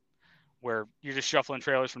Nissan plant, where you're just shuffling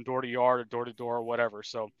trailers from door to yard or door to door or whatever.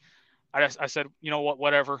 So I said, you know what,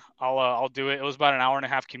 whatever, I'll do it. It was about an hour and a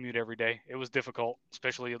half commute every day. It was difficult,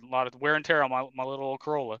 especially a lot of wear and tear on my little old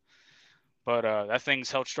Corolla. But that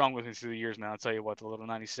thing's held strong with me through the years, man. I'll tell you what, the little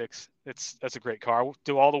 96, that's a great car. I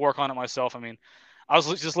do all the work on it myself. I mean, I was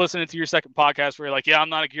just listening to your second podcast where you're like, yeah, I'm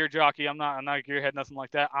not a gear jockey. I'm not a gearhead, nothing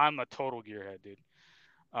like that. I'm a total gearhead, dude.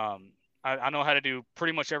 I know how to do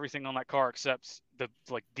pretty much everything on that car except the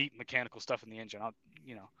like deep mechanical stuff in the engine.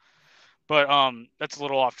 But that's a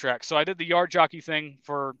little off track. So I did the yard jockey thing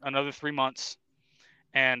for another 3 months,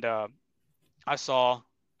 and I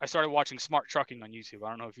started watching Smart Trucking on YouTube. I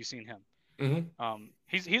don't know if you've seen him. Mm-hmm.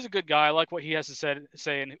 He's a good guy. I like what he has to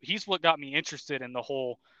say, and he's what got me interested in the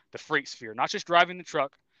freight sphere. Not just driving the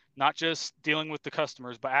truck, not just dealing with the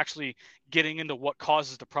customers, but actually getting into what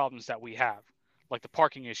causes the problems that we have, like the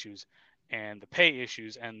parking issues and the pay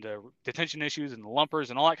issues and the detention issues and the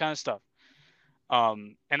lumpers and all that kind of stuff.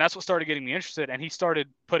 And that's what started getting me interested. And he started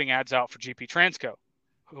putting ads out for GP Transco,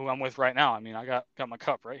 who I'm with right now. I mean, I got my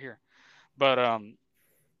cup right here. But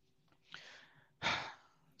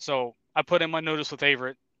so I put in my notice with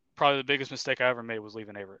Averitt. Probably the biggest mistake I ever made was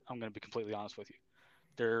leaving Averitt. I'm going to be completely honest with you.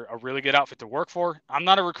 They're a really good outfit to work for. I'm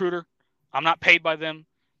not a recruiter. I'm not paid by them.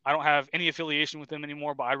 I don't have any affiliation with them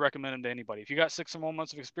anymore, but I recommend them to anybody. If you got 6 or more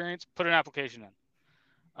months of experience, put an application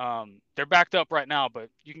in. They're backed up right now, but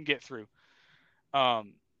you can get through. But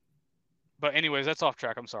anyways, that's off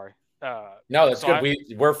track. I'm sorry. No, that's good.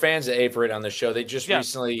 We're fans of Averitt on the show. They just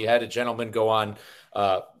recently had a gentleman go on,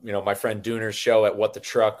 my friend Dooner's show at What the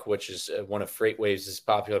Truck, which is one of FreightWaves'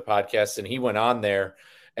 popular podcasts. And he went on there.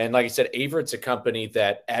 And like I said, Averitt's a company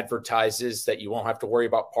that advertises that you won't have to worry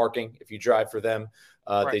about parking if you drive for them.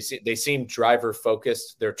 Right. They seem driver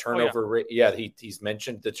focused. Their turnover rate. Yeah, he's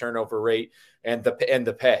mentioned the turnover rate and the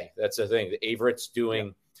pay. That's the thing. The Averitt's doing.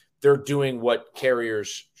 Yeah. They're doing what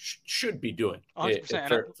carriers should be doing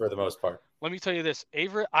for the most part. Let me tell you this,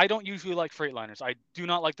 Averitt, I don't usually like Freightliners. I do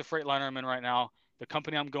not like the Freightliner I'm in right now. The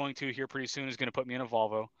company I'm going to here pretty soon is going to put me in a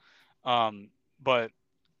Volvo. But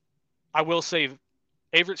I will say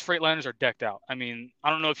Averett's Freightliners are decked out. I mean,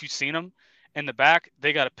 I don't know if you've seen them. In the back,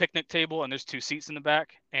 they got a picnic table and there's 2 seats in the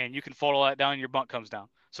back, and you can fold all that down and your bunk comes down.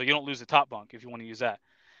 So you don't lose the top bunk if you want to use that.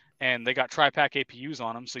 And they got tri-pack APUs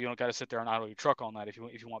on them, so you don't got to sit there and idle your truck all night if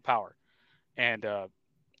you want power. And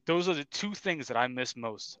those are the 2 things that I miss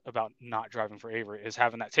most about not driving for Averett is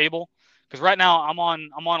having that table. Because right now I'm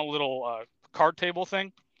on a little card table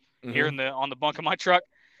thing here on the bunk of my truck.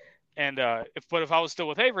 And if I was still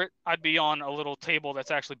with Averett, I'd be on a little table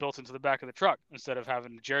that's actually built into the back of the truck instead of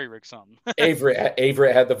having to jerry rig something.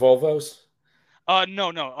 Averett had the Volvos?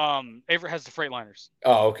 No. Averett has the Freightliners.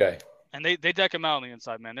 Oh, okay. And they deck them out on the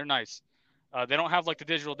inside, man. They're nice. They don't have like the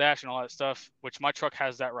digital dash and all that stuff, which my truck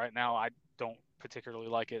has that right now. I don't particularly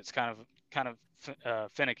like it. It's kind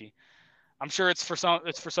of finicky. I'm sure it's for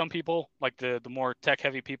some people, like the more tech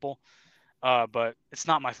heavy people, but it's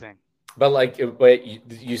not my thing. But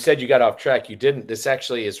you said you got off track. You didn't. This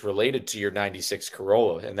actually is related to your 96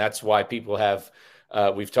 Corolla. And that's why people have,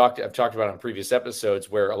 I've talked about on previous episodes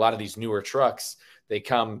where a lot of these newer trucks,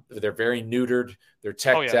 they're very neutered. They're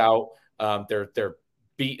teched out. They're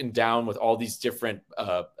beaten down with all these different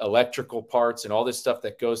electrical parts and all this stuff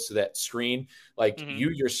that goes to that screen. Like you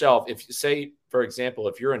yourself, if you say, for example,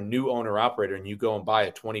 if you're a new owner operator and you go and buy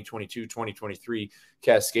a 2022, 2023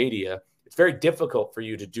 Cascadia, it's very difficult for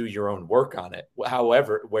you to do your own work on it.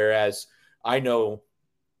 However, whereas I know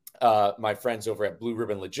my friends over at Blue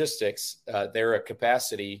Ribbon Logistics, they're a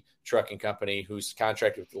capacity trucking company who's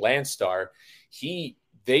contracted with Landstar.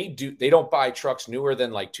 They don't buy trucks newer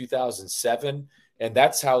than like 2007. And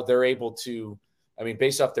that's how they're able to, I mean,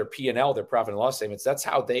 based off their P&L, their profit and loss statements, that's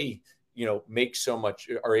how they, make so much,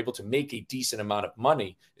 are able to make a decent amount of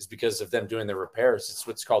money is because of them doing the repairs. It's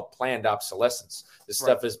what's called planned obsolescence. This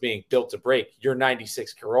stuff is being built to break. Your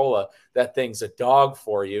 96 Corolla, that thing's a dog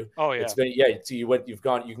for you. Oh yeah.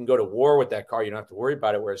 You can go to war with that car. You don't have to worry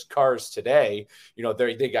about it. Whereas cars today,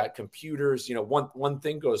 they got computers, one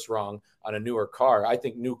thing goes wrong on a newer car. I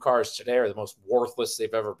think new cars today are the most worthless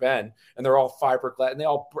they've ever been. And they're all fiberglass and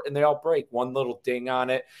they all break. One little ding on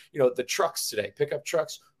it. The trucks today, pickup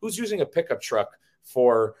trucks, who's using a pickup truck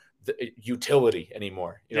for the utility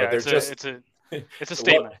anymore? It's a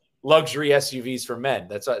statement. Luxury SUVs for men.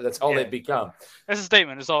 That's all they've become. That's a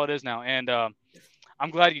statement. That's all it is now. And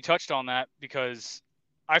I'm glad you touched on that because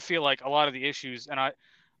I feel like a lot of the issues, and I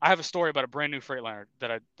have a story about a brand new Freightliner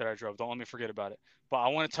that I drove. Don't let me forget about it. But I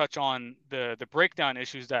want to touch on the breakdown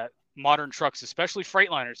issues that modern trucks, especially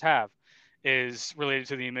Freightliners, have is related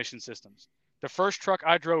to the emission systems. The first truck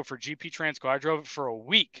I drove for GP Transco, I drove it for a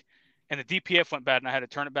week, and the DPF went bad, and I had to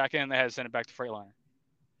turn it baback in, and they had to send it back to Freightliner.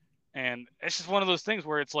 And it's just one of those things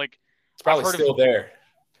where it's like it's probably still there.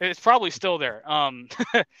 It's probably still there,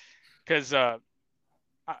 because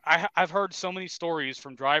I've heard so many stories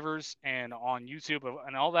from drivers and on YouTube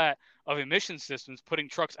and all that of emission systems putting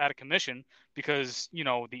trucks out of commission because the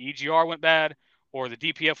EGR went bad, or the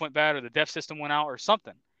DPF went bad, or the DEF system went out, or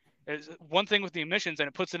something. It's one thing with the emissions, and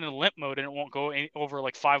it puts it in limp mode, and it won't go over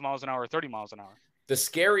like 5 miles an hour or 30 miles an hour. The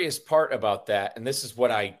scariest part about that, and this is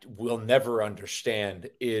what I will never understand,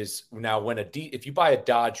 is now if you buy a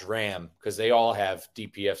Dodge Ram, because they all have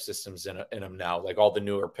DPF systems in them now, like all the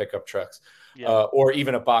newer pickup trucks, or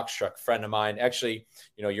even a box truck. Friend of mine, actually,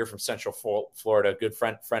 you're from Central Florida, good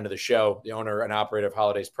friend of the show, the owner and operator of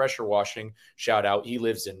Holidays Pressure Washing. Shout out, he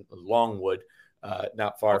lives in Longwood,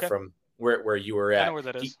 not far from where you were at. I know where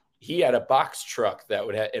that is. He had a box truck that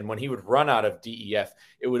would have, and when he would run out of DEF,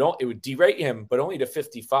 it would derate him, but only to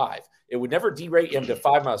 55. It would never derate him to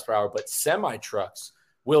 5 miles per hour, but semi trucks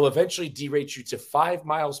will eventually derate you to 5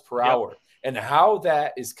 miles per hour. And how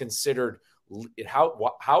that is considered,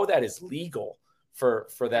 how that is legal for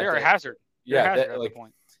that. They're a hazard. Yeah. Hazard at that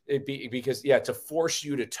point. Because to force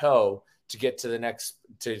you to tow to get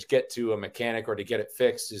to a mechanic or to get it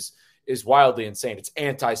fixed is wildly insane. It's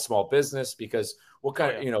anti-small business because what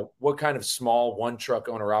kind of small one truck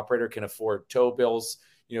owner operator can afford tow bills,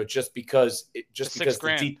 because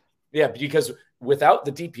without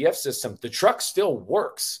the DPF system, the truck still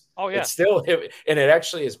works. Oh yeah. It's still, and it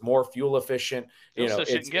actually is more fuel efficient.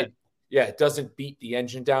 It doesn't beat the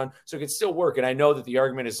engine down, so it can still work. And I know that the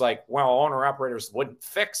argument is like, well, owner operators wouldn't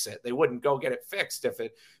fix it. They wouldn't go get it fixed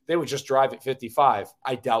they would just drive at 55.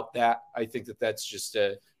 I doubt that. I think that's just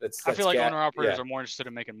that's. I feel like owner operators are more interested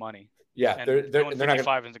in making money. Yeah, and they're not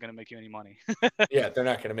 55 isn't going to make you any money. Yeah, they're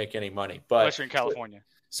not going to make any money. But unless you're in California.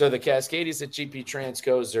 So the Cascadias at GP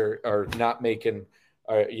Transcos are not making.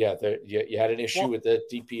 You had an issue with the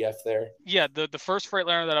DPF there. Yeah, the first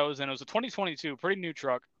Freightliner that I was in, it was a 2022, pretty new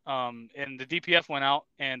truck. and the DPF went out,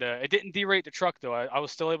 and it didn't derate the truck though. I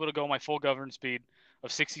was still able to go my full governed speed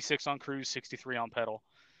of 66 on cruise, 63 on pedal,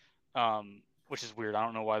 which is weird. I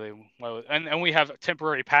don't know why and we have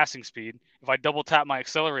temporary passing speed. If I double tap my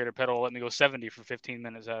accelerator pedal, it'll let me go 70 for 15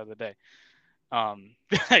 minutes out of the day.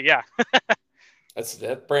 Yeah. That's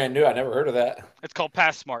brand new. I never heard of that. It's called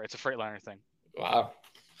Pass Smart. It's a Freightliner thing. Wow.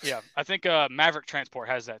 Yeah, I think Maverick Transport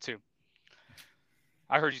has that too.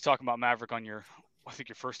 I heard you talking about Maverick on your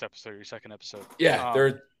first episode or your second episode. Yeah,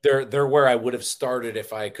 they're where I would have started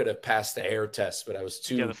if I could have passed the air test, but I was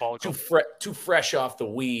too fresh off the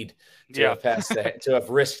weed to have passed to have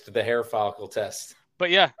risked the hair follicle test. But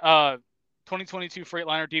yeah, 2022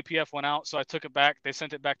 Freightliner DPF went out, so I took it back. They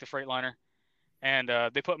sent it back to Freightliner, and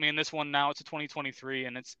they put me in this one now. It's a 2023,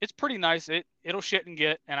 and it's pretty nice. It'll shit and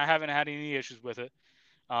get, and I haven't had any issues with it.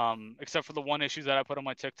 Except for the one issue that I put on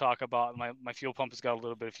my TikTok about my fuel pump has got a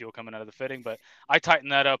little bit of fuel coming out of the fitting, but I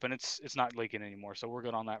tightened that up and it's not leaking anymore. So we're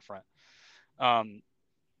good on that front.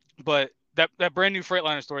 But that brand new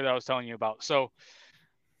Freightliner story that I was telling you about. So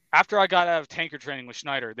after I got out of tanker training with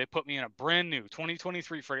Schneider, they put me in a brand new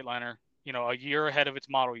 2023 Freightliner, a year ahead of its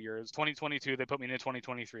model year. It's 2022. They put me in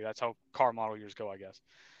 2023. That's how car model years go, I guess.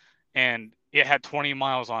 And it had 20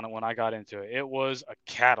 miles on it when I got into it. It was a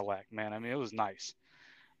Cadillac, man. I mean, it was nice.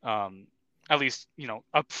 At least,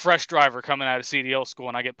 a fresh driver coming out of CDL school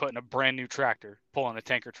and I get put in a brand new tractor pulling a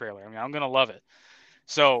tanker trailer. I mean, I'm going to love it.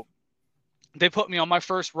 So they put me on my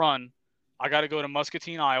first run. I got to go to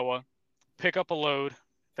Muscatine, Iowa, pick up a load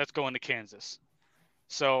that's going to Kansas.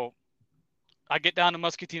 So I get down to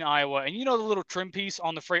Muscatine, Iowa, and the little trim piece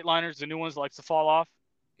on the Freightliners, the new ones that likes to fall off?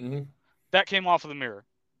 Mm-hmm. That came off of the mirror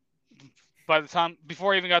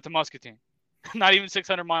before I even got to Muscatine, not even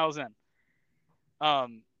 600 miles in.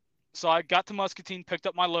 So I got to Muscatine, picked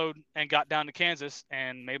up my load, and got down to Kansas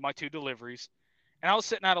and made my 2 deliveries. And I was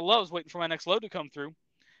sitting out of Love's waiting for my next load to come through.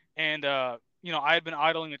 And, I had been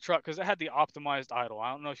idling the truck because it had the optimized idle.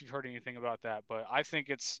 I don't know if you've heard anything about that, but I think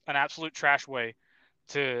it's an absolute trash way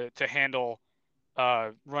to handle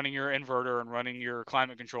running your inverter and running your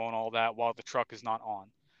climate control and all that while the truck is not on.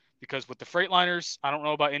 Because with the Freightliners, I don't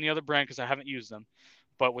know about any other brand because I haven't used them,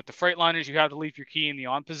 but with the Freightliners, you have to leave your key in the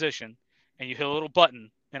on position and you hit a little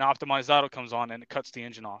button and optimized idle comes on and it cuts the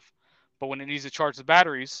engine off. But when it needs to charge the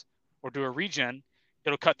batteries or do a regen,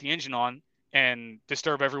 it'll cut the engine on and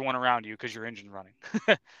disturb everyone around you because your engine's running.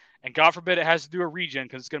 And God forbid it has to do a regen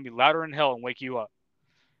because it's going to be louder than hell and wake you up.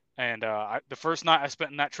 And the first night I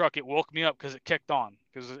spent in that truck, it woke me up because it kicked on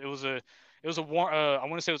because it was a warm, I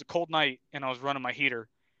want to say it was a cold night and I was running my heater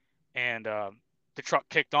and the truck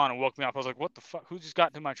kicked on and woke me up. I was like, what the fuck? Who just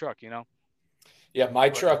got into my truck, Yeah, my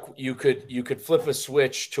truck, you could flip a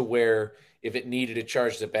switch to where if it needed to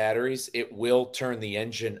charge the batteries, it will turn the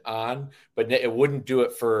engine on, but it wouldn't do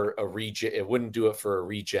it for a regen. It wouldn't do it for a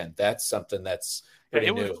regen. That's something that's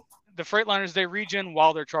pretty new. The Freightliners, they regen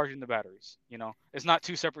while they're charging the batteries. It's not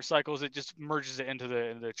 2 separate cycles. It just merges it into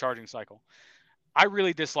the charging cycle. I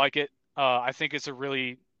really dislike it. I think it's a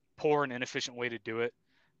really poor and inefficient way to do it.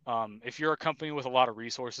 If you're a company with a lot of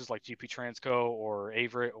resources like GP Transco or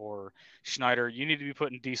Averitt or Schneider, you need to be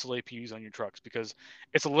putting diesel APUs on your trucks because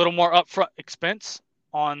it's a little more upfront expense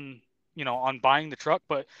on buying the truck.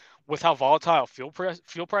 But with how volatile fuel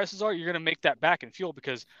prices are, you're going to make that back in fuel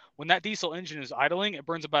because when that diesel engine is idling, it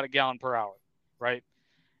burns about 1 gallon per hour, right?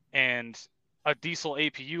 And a diesel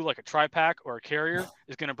APU like a tri-pack or a Carrier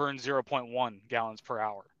is going to burn 0.1 gallons per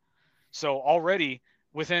hour. So already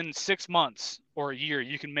within 6 months or a year,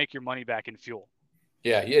 you can make your money back in fuel.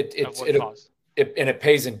 Yeah, it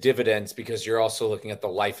pays in dividends because you're also looking at the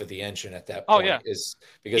life of the engine at that point. Oh,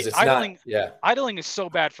 yeah. Idling is so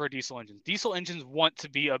bad for a diesel engine. Diesel engines want to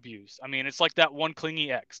be abused. I mean, it's like that one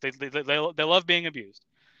clingy X. They love being abused,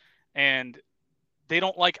 and they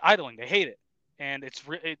don't like idling. They hate it, and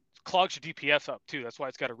it clogs your DPF up too. That's why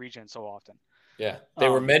it's got to regen so often. Yeah, they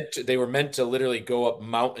were meant to literally go up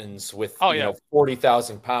mountains with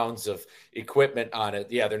 40,000 pounds of equipment on it.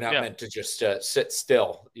 Yeah, they're not meant to just sit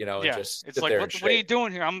still. Just it's like what are you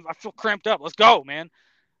doing here? I feel cramped up. Let's go, man.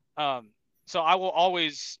 So I will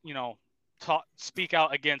always speak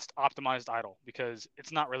out against optimized idle because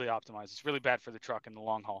it's not really optimized. It's really bad for the truck in the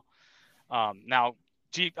long haul. Now,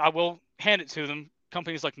 I will hand it to them.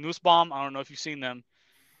 Companies like Nussbaum, I don't know if you've seen them.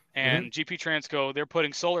 And GP Transco, they're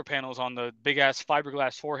putting solar panels on the big ass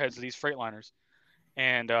fiberglass foreheads of these Freightliners.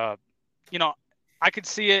 And, I could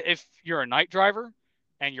see it if you're a night driver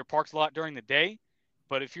and you're parked a lot during the day.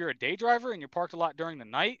 But if you're a day driver and you're parked a lot during the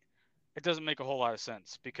night, it doesn't make a whole lot of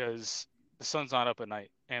sense because the sun's not up at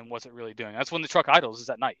night. And what's it really doing? That's when the truck idles is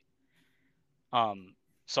at night.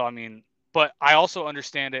 So, I mean, But I also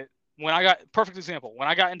understand it. Perfect example, when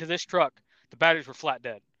I got into this truck, the batteries were flat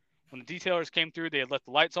dead. When the detailers came through, they had left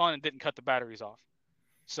the lights on and didn't cut the batteries off.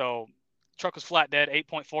 So truck was flat dead,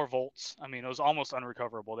 8.4 volts. I mean, it was almost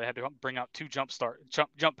unrecoverable. They had to bring out two jump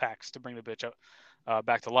packs to bring the bitch up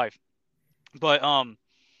back to life. But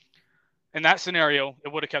in that scenario,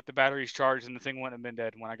 it would have kept the batteries charged and the thing wouldn't have been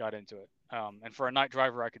dead when I got into it. And for a night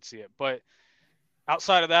driver, I could see it. But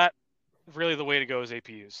outside of that, really the way to go is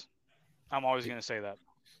APUs. I'm always going to say that.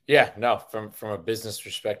 Yeah, no, from a business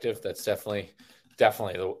perspective, that's definitely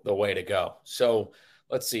the way to go. So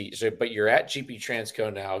let's see. So, but you're at GP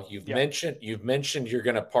Transco now. You've mentioned you're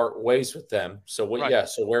going to part ways with them. So what? Right. Yeah.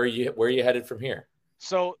 So where are you headed from here?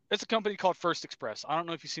 So it's a company called First Express. I don't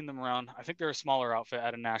know if you've seen them around. I think they're a smaller outfit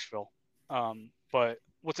out of Nashville. But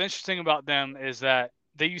what's interesting about them is that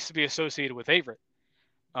they used to be associated with Averitt.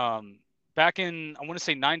 Back in, I want to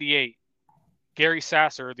say 98, Gary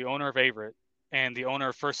Sasser, the owner of Averitt, and the owner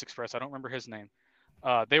of First Express, I don't remember his name,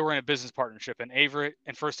 they were in a business partnership, and Averitt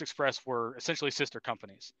and First Express were essentially sister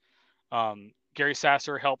companies. Gary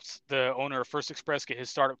Sasser helped the owner of First Express get his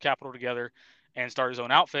startup capital together and start his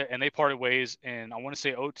own outfit, and they parted ways in, I want to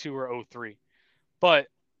say, 02 or 03. But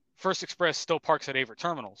First Express still parks at Averitt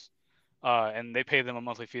terminals, and they pay them a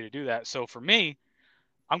monthly fee to do that. So for me,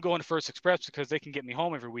 I'm going to First Express because they can get me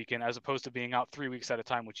home every weekend as opposed to being out 3 weeks at a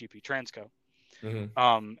time with GP Transco.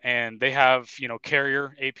 Mm-hmm. And they have,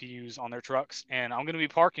 carrier APUs on their trucks, and I'm going to be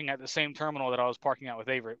parking at the same terminal that I was parking at with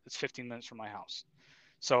Averitt. It's 15 minutes from my house.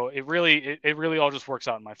 So it really all just works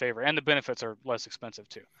out in my favor, and the benefits are less expensive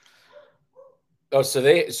too. Oh,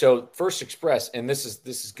 so First Express, and this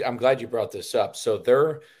is I'm glad you brought this up. So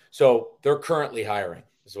they're currently hiring,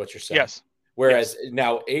 is what you're saying. Yes. Whereas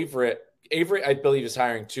now Averitt, I believe, is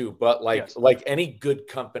hiring too, but like any good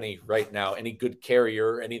company right now, any good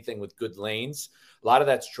carrier, anything with good lanes, a lot of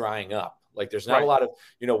that's drying up. Like there's not a lot of,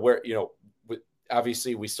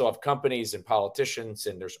 obviously we still have companies and politicians,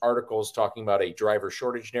 and there's articles talking about a driver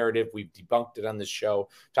shortage narrative. We've debunked it on this show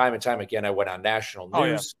time and time again. I went on national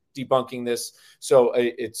news debunking this. So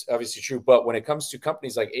it's obviously true. But when it comes to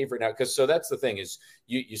companies like Averitt now, so that's the thing is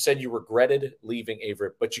you said you regretted leaving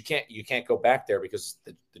Averitt, but you can't go back there because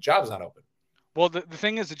the job's not open. Well, the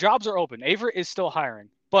thing is the jobs are open. Averitt is still hiring.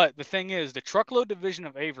 But the thing is the truckload division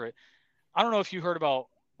of Averitt, I don't know if you heard about,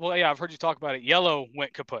 well, yeah, I've heard you talk about it. Yellow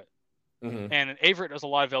went kaput. Mm-hmm. And Averitt does a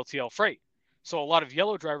lot of LTL freight. So a lot of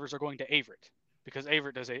Yellow drivers are going to Averitt because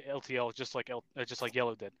Averitt does a LTL just like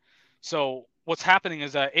Yellow did. So what's happening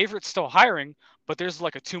is that Averitt's still hiring, but there's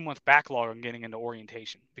like a 2-month backlog on getting into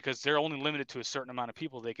orientation because they're only limited to a certain amount of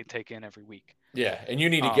people they can take in every week. Yeah, and you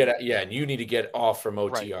need to get off from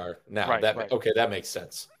OTR now. Okay, that makes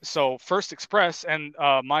sense. So First Express and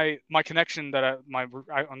my connection that I'm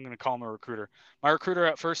going to call him a recruiter. My recruiter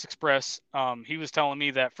at First Express, he was telling me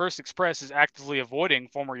that First Express is actively avoiding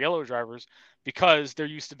former Yellow drivers because they're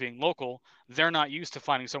used to being local. They're not used to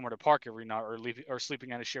finding somewhere to park every night or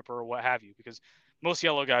sleeping at a shipper or what have you, because most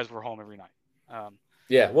Yellow guys were home every night.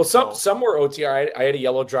 Some were OTR. I had a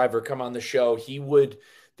Yellow driver come on the show.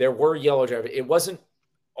 There were Yellow drivers. It wasn't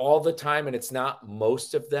all the time, and it's not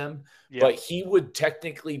most of them, but he would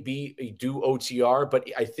technically do OTR. But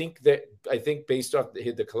I think based off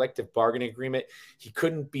the collective bargaining agreement, he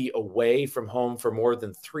couldn't be away from home for more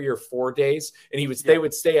than 3 or 4 days, and they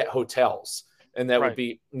would stay at hotels, and that would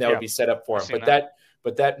be set up for him.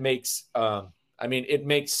 But that makes it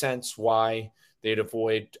makes sense why they'd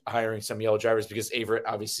avoid hiring some Yellow drivers, because Averitt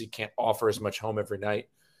obviously can't offer as much home every night.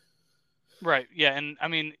 Right. Yeah. And I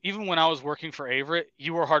mean, even when I was working for Averitt,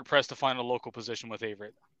 you were hard pressed to find a local position with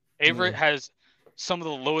Averitt. Averitt has some of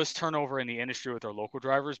the lowest turnover in the industry with their local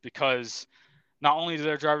drivers, because not only do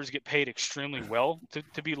their drivers get paid extremely well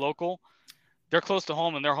to be local, they're close to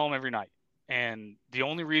home and they're home every night. And the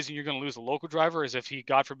only reason you're going to lose a local driver is if he,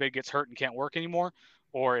 God forbid, gets hurt and can't work anymore,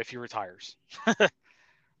 or if he retires. I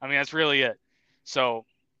mean, that's really it. So,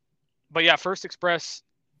 but yeah, First Express,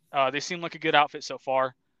 they seem like a good outfit so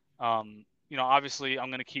far. Obviously I'm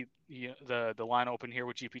going to keep the line open here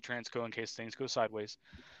with GP Transco in case things go sideways.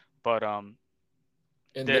 But I'm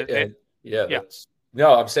saying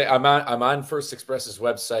I'm on First Express's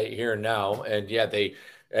website here now, and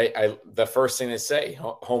the first thing they say,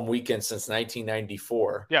 home weekend since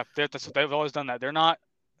 1994. Yeah, they've always done that. They're not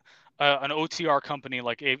an OTR company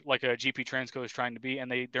like a GP Transco is trying to be,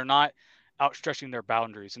 and they're not outstretching their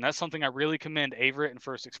boundaries, and that's something I really commend Averitt and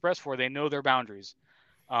First Express for. They know their boundaries.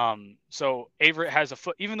 So Averitt has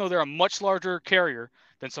even though they're a much larger carrier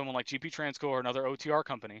than someone like GP Transco or another OTR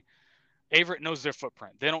company, Averitt knows their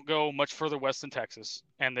footprint. They don't go much further west than Texas,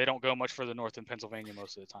 and they don't go much further north than Pennsylvania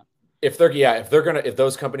most of the time. If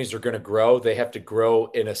those companies are gonna grow, they have to grow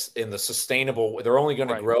in the sustainable. They're only going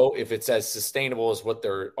to Right. grow if it's as sustainable as what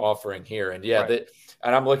they're offering here. And Right.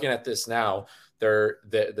 and I'm looking at this now.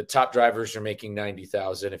 The top drivers are making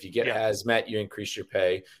 90,000. If you get Yeah. hazmat, you increase your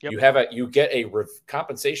pay. Yep. You get a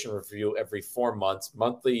compensation review every 4 months.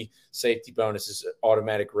 Monthly safety bonuses,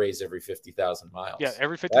 automatic raise every 50,000 miles. Yeah,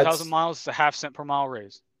 every 50,000 miles is a half cent per mile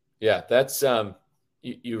raise. Yeah, that's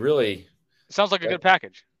you really. It sounds like a good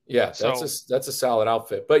package. Yeah, that's a solid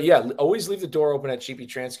outfit. But yeah, always leave the door open at GP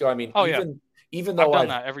Transco. I mean, even though I've done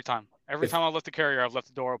that every time. Every time I've left the carrier, I've left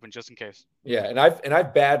the door open just in case. Yeah, and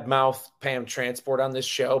I've badmouthed Pam Transport on this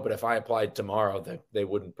show, but if I applied tomorrow, they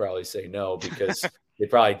wouldn't probably say no because they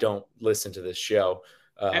probably don't listen to this show.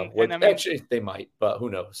 And I mean, actually, they might, but who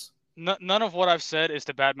knows? None of what I've said is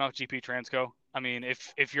to badmouth GP Transco. I mean,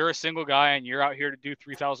 if you're a single guy and you're out here to do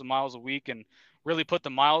 3,000 miles a week and really put the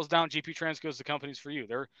miles down, GP Transco is the company's for you.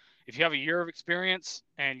 If you have a year of experience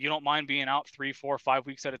and you don't mind being out 3, 4, 5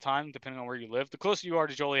 weeks at a time, depending on where you live, the closer you are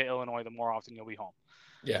to Joliet, Illinois, the more often you'll be home.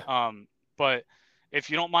 Yeah. But if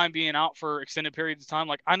you don't mind being out for extended periods of time,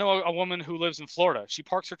 like I know a woman who lives in Florida. She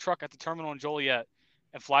parks her truck at the terminal in Joliet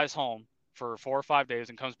and flies home for 4 or 5 days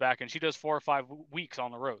and comes back, and she does 4 or 5 weeks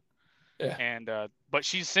on the road. Yeah. And but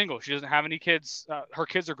she's single. She doesn't have any kids. Her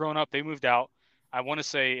kids are grown up. They moved out. I want to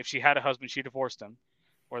say if she had a husband, she divorced him,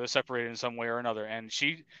 or they're separated in some way or another. And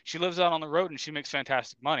she lives out on the road and she makes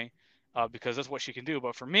fantastic money because that's what she can do.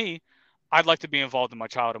 But for me, I'd like to be involved in my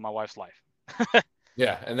child and my wife's life.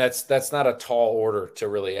 Yeah, and that's not a tall order to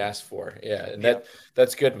really ask for. Yeah, and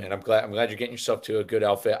that's good, man. I'm glad you're getting yourself to a good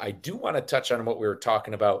outfit. I do want to touch on what we were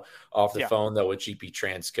talking about off the phone though with GP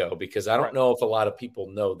Transco because I don't know if a lot of people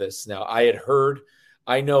know this. Now,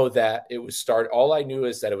 I know that it was started. All I knew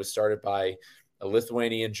is that it was started by a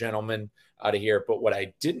Lithuanian gentleman out of here. But what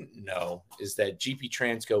I didn't know is that GP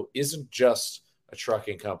Transco isn't just a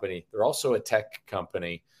trucking company; they're also a tech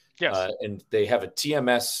company. Yes, and they have a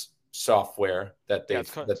TMS software that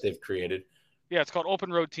they've created. Yeah, it's called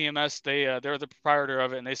Open Road TMS. They're the proprietor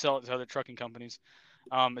of it, and they sell it to other trucking companies.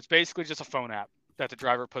 It's basically just a phone app that the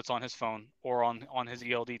driver puts on his phone or on his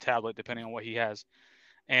ELD tablet, depending on what he has.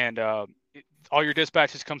 And all your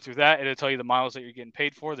dispatches come through that. It'll tell you the miles that you're getting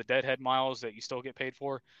paid for, the deadhead miles that you still get paid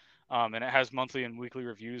for, and it has monthly and weekly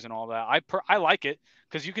reviews and all that. I like it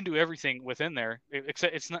because you can do everything within there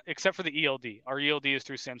except for the ELD. Our ELD is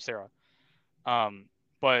through Samsara.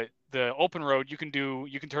 But the Open Road, you can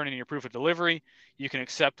turn in your proof of delivery. You can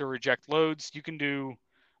accept or reject loads. You can do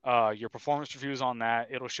your performance reviews on that.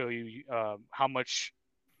 It'll show you how much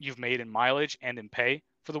you've made in mileage and in pay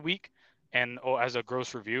for the week, and as a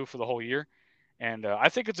gross review for the whole year. And I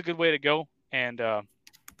think it's a good way to go. And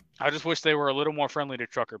I just wish they were a little more friendly to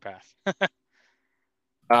Trucker Path.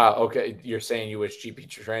 Okay. You're saying you wish GP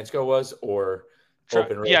Transco was or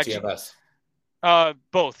Open Road TMS?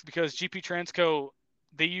 Both, because GP Transco,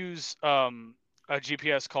 they use a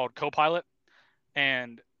GPS called Copilot,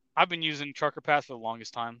 and I've been using Trucker Path for the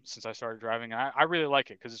longest time since I started driving. And I really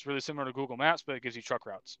like it because it's really similar to Google Maps, but it gives you truck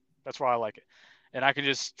routes. That's why I like it. And I can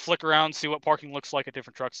just flick around, see what parking looks like at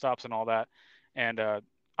different truck stops and all that. And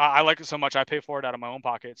I like it so much, I pay for it out of my own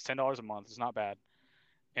pocket. It's $10 a month. It's not bad.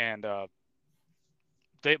 And I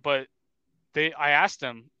asked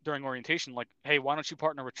them during orientation, like, hey, why don't you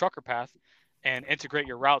partner with Trucker Path and integrate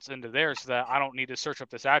your routes into there so that I don't need to search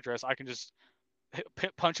up this address. I can just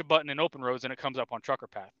punch a button in Open Roads and it comes up on Trucker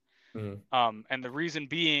Path. Mm-hmm. And the reason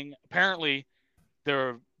being, apparently,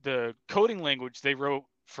 the coding language they wrote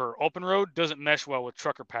for Open Road doesn't mesh well with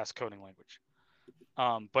Trucker Path's coding language.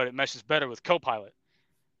 But it meshes better with Copilot.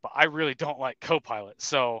 But I really don't like Copilot.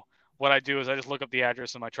 So what I do is I just look up the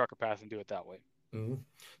address in my Trucker Path and do it that way. Mm-hmm.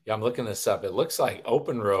 Yeah, I'm looking this up. It looks like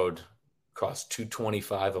Open Road costs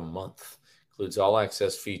 $225 a month. Includes all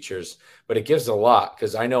access features, but it gives a lot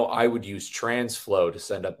because I know I would use TransFlow to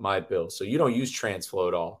send up my bills. So you don't use TransFlow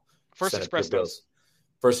at all. First Express does.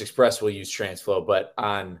 First Express will use TransFlow, but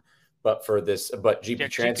GP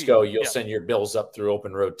Transco, you'll send your bills up through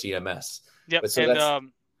Open Road TMS. Yep.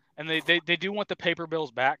 And they do want the paper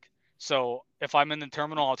bills back. So if I'm in the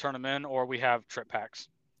terminal, I'll turn them in, or we have trip packs.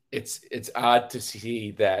 It's odd to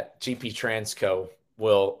see that GP Transco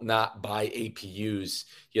will not buy APUs,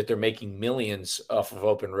 yet they're making millions off of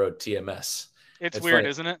Open Road TMS. It's weird, funny.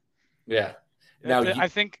 Isn't it? Yeah. Now I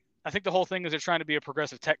think the whole thing is they're trying to be a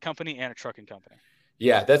progressive tech company and a trucking company.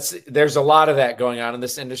 Yeah, there's a lot of that going on in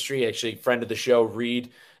this industry. Actually, friend of the show, Reed,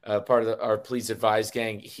 part of our Please Advise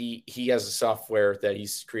gang, he has a software that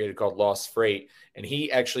he's created called Lost Freight, and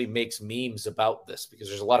he actually makes memes about this because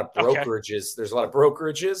there's a lot of Okay. brokerages. There's a lot of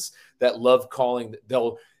brokerages that love calling.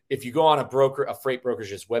 If you go on a freight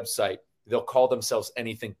brokerage's website, they'll call themselves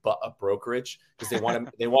anything but a brokerage because they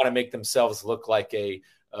want to make themselves look like a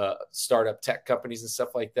startup tech companies and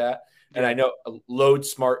stuff like that. And I know Load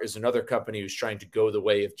Smart is another company who's trying to go the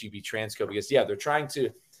way of GB Transco because, they're trying to,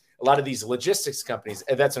 a lot of these logistics companies,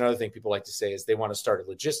 and that's another thing people like to say is they want to start a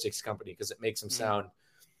logistics company because it makes them sound,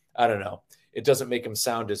 I don't know, it doesn't make them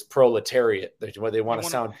sound as proletariat. They want to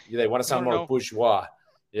sound more bourgeois.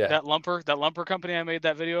 Yeah. That lumper company I made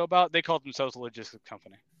that video about, they called themselves a logistics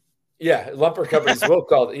company. Yeah, lumper companies will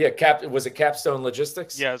call it. Yeah, was it Capstone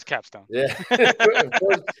Logistics? Yeah, it's Capstone. Yeah,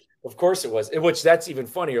 of course it was. Which that's even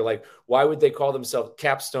funnier. Like, why would they call themselves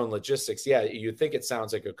Capstone Logistics? Yeah, you think it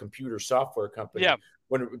sounds like a computer software company. Yeah,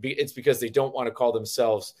 when it's because they don't want to call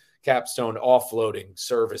themselves Capstone Offloading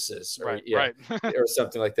Services, or right. or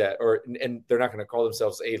something like that. And they're not going to call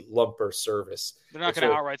themselves a lumper service. They're not going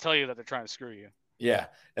to outright tell you that they're trying to screw you. Yeah.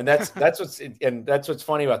 And that's what's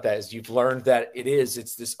funny about that is you've learned that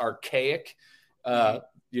it's this archaic, part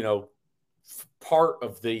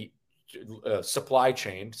of the supply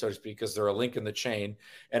chain, so to speak, because they're a link in the chain.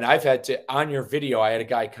 And I've had to, on your video, I had a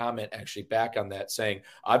guy comment actually back on that saying,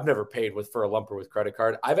 I've never paid for a lumper with credit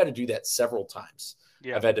card. I've had to do that several times.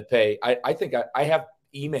 Yeah. I've had to pay. I think I have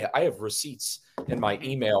receipts in my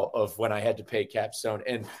email of when I had to pay Capstone.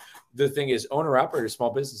 And the thing is, owner operators,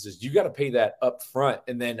 small businesses, you got to pay that up front.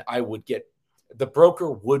 And then the broker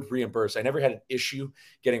would reimburse. I never had an issue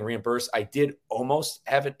getting reimbursed. I did almost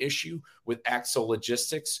have an issue with Axel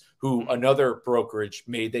Logistics, who another brokerage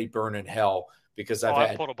made they burn in hell because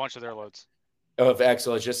I've pulled a bunch of their loads of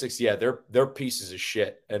Axel Logistics. Yeah, they're pieces of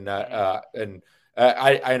shit. And I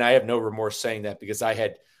have no remorse saying that because I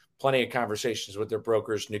had plenty of conversations with their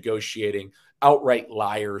brokers negotiating outright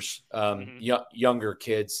liars, younger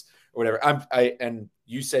kids or whatever. And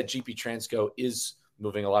you said GP Transco is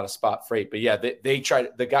moving a lot of spot freight, but yeah, they tried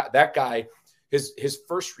that guy, his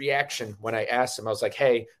first reaction when I asked him, I was like,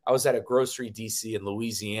 hey, I was at a grocery DC in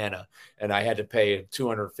Louisiana and I had to pay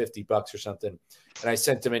 $250 or something. And I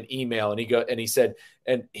sent him an email and he said,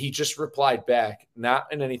 and he just replied back, not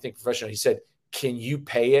in anything professional. He said, can you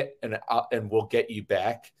pay it and we'll get you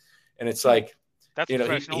back? And it's like, that's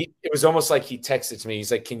professional. It was almost like he texted to me.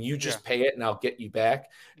 He's like, can you just pay it and I'll get you back?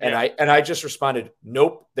 And I just responded,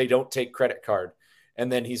 nope, they don't take credit card.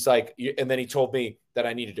 And then he's like, and then he told me that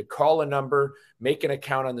I needed to call a number, make an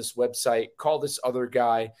account on this website, call this other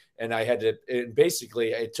guy. And I had to,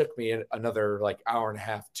 basically it took me another like hour and a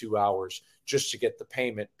half, 2 hours just to get the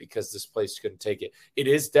payment because this place couldn't take it. It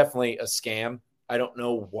is definitely a scam. I don't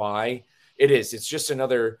know why it is. It's just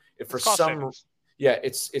another, for some, savings. Yeah,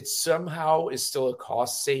 it's somehow is still a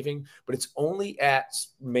cost saving, but it's only at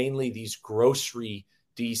mainly these grocery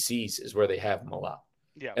DCs is where they have them a lot.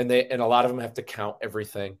 Yeah. And a lot of them have to count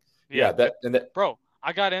everything. Yeah. Bro,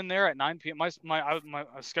 I got in there at 9 p.m. I was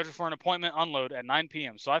scheduled for an appointment unload at 9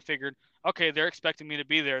 p.m. So I figured, okay, they're expecting me to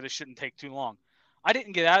be there. This shouldn't take too long. I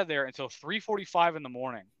didn't get out of there until 3:45 in the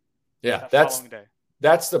morning. Yeah, following day.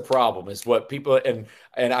 That's the problem is what people,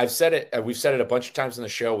 and I've said it, we've said it a bunch of times on the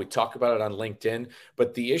show. We talk about it on LinkedIn,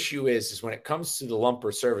 but the issue is when it comes to the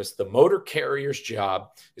lumper service, the motor carrier's job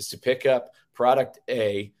is to pick up product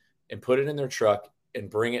A and put it in their truck and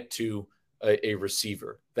bring it to a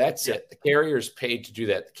receiver. That's it. The carrier is paid to do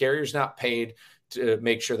that. The carrier's not paid to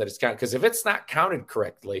make sure that it's counted. Because if it's not counted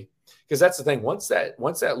correctly, because that's the thing, once that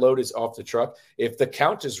load is off the truck, if the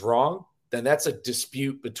count is wrong, then that's a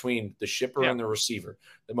dispute between the shipper and the receiver.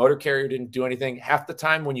 The motor carrier didn't do anything. Half the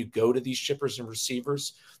time when you go to these shippers and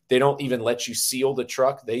receivers, they don't even let you seal the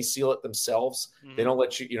truck. They seal it themselves. Mm-hmm. They don't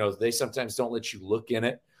let you, they sometimes don't let you look in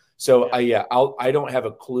it. So I don't have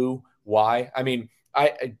a clue why. I mean,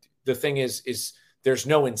 the thing is there's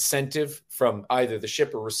no incentive from either the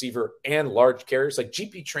shipper, receiver, and large carriers like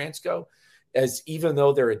GP Transco, as even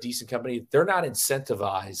though they're a decent company, they're not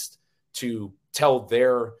incentivized to tell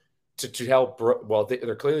they're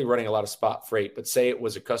clearly running a lot of spot freight, but say it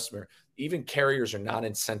was a customer, even carriers are not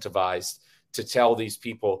incentivized to tell these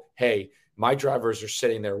people, hey, my drivers are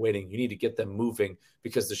sitting there waiting. You need to get them moving,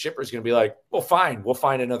 because the shipper is going to be like, well, fine, we'll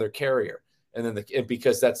find another carrier. And then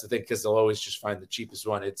because that's the thing, because they'll always just find the cheapest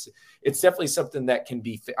one. It's definitely something that can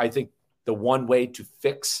be, I think the one way to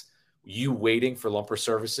fix you waiting for lumper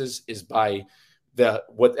services is by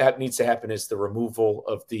what that needs to happen is the removal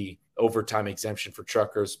of the overtime exemption for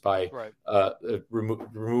truckers by Right.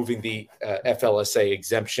 removing the FLSA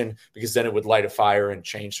exemption, because then it would light a fire and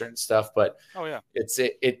change certain stuff. But Oh yeah. I mean,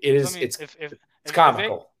 it's if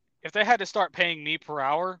comical. if they had to start paying me per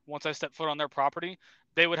hour once I step foot on their property,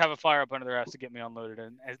 they would have a fire up under their ass to get me unloaded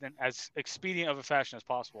in as expedient of a fashion as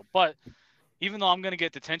possible. But even though I'm going to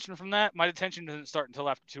get detention from that, my detention doesn't start until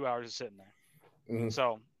after 2 hours of sitting there. Mm-hmm.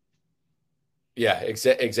 So, yeah,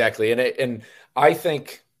 exactly. And I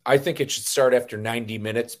think it should start after 90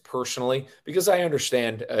 minutes personally, because I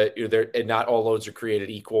understand not all loads are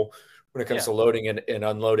created equal when it comes to loading and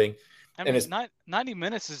unloading. I And mean, it's 90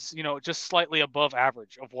 minutes is, just slightly above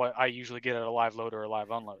average of what I usually get at a live load or a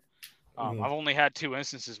live unload. I've only had 2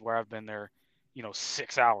 instances where I've been there,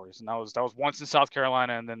 6 hours, and that was once in South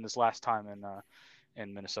Carolina, and then this last time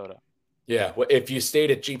in Minnesota. Yeah, well, if you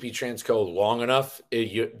stayed at GP Transco long enough,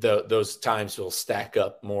 those times will stack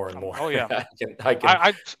up more and more. Oh yeah, I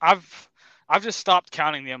can. I've just stopped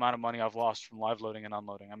counting the amount of money I've lost from live loading and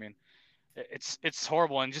unloading. I mean, it's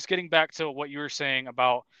horrible. And just getting back to what you were saying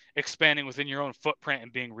about expanding within your own footprint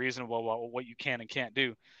and being reasonable about what you can and can't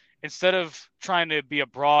do, instead of trying to be a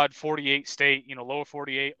broad 48 state, lower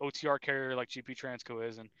 48 OTR carrier like GP Transco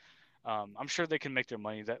is, and I'm sure they can make their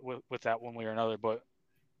money with that one way or another. But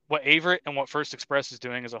what Averitt and what First Express is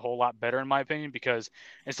doing is a whole lot better, in my opinion, because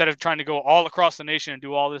instead of trying to go all across the nation and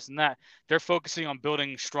do all this and that, they're focusing on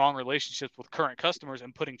building strong relationships with current customers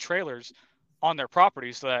and putting trailers on their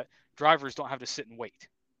property so that drivers don't have to sit and wait.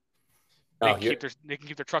 They can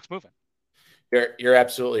keep their trucks moving. You're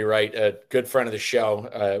absolutely right. A good friend of the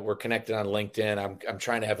show. We're connected on LinkedIn. I'm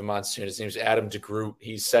trying to have him on soon. His name's Adam DeGroot.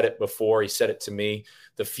 He's said it before. He said it to me.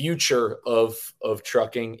 The future of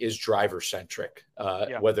trucking is driver centric.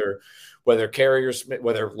 Whether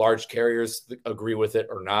large carriers agree with it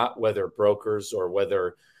or not, whether brokers or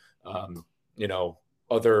whether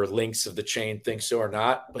other links of the chain think so or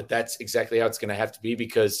not, but that's exactly how it's going to have to be,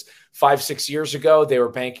 because 5-6 years ago, they were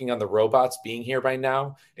banking on the robots being here by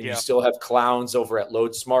now. And you still have clowns over at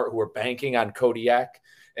LoadSmart who are banking on Kodiak,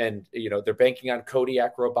 and, they're banking on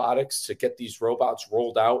Kodiak Robotics to get these robots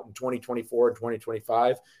rolled out in 2024 and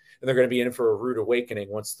 2025. And they're going to be in for a rude awakening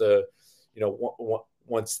once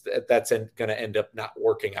that's going to end up not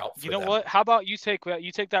working out for them. What? How about you take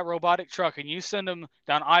that robotic truck and you send them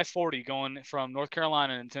down I-40 going from North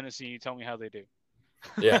Carolina and Tennessee. You tell me how they do.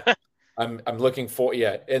 Yeah, I'm looking for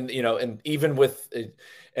and and even with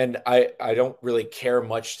and I don't really care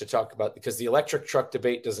much to talk about, because the electric truck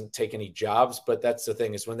debate doesn't take any jobs. But that's the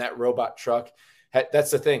thing, is when that robot truck,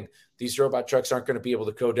 that's the thing. These robot trucks aren't going to be able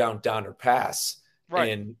to go down Donner Pass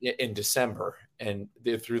in December and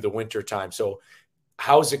through the winter time. So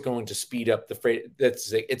how's it going to speed up the freight?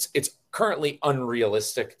 It's currently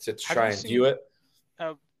unrealistic to try and do it.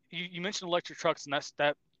 You mentioned electric trucks, and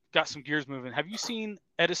that got some gears moving. Have you seen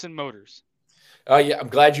Edison Motors? Yeah, I'm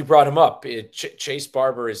glad you brought him up. Chase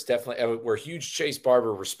Barber is definitely, we're huge Chase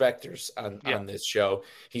Barber respecters on this show.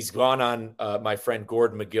 He's gone on my friend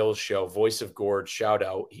Gord McGill's show, Voice of Gord, shout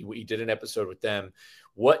out. He did an episode with them.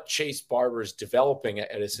 What Chase Barber is developing at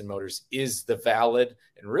Edison Motors is the valid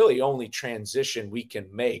and really only transition we can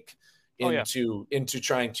make into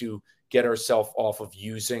trying to get ourselves off of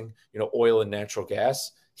using, oil and natural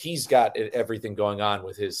gas. He's got everything going on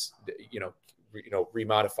with his,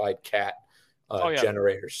 remodified CAT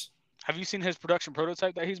generators. Have you seen his production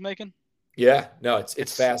prototype that he's making? Yeah, no,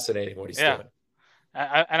 it's fascinating what he's doing.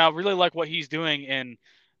 And I really like what he's doing in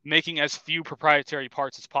making as few proprietary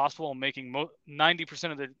parts as possible and making 99%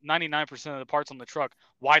 of the parts on the truck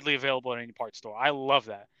widely available at any parts store. I love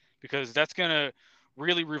that, because that's going to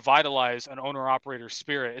really revitalize an owner-operator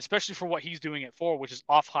spirit, especially for what he's doing it for, which is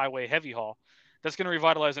off-highway heavy haul. That's going to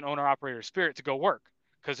revitalize an owner-operator spirit to go work,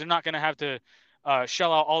 because they're not going to have to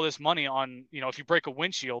shell out all this money on, if you break a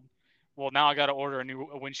windshield, well, now I got to order a new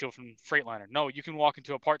windshield from Freightliner. No, you can walk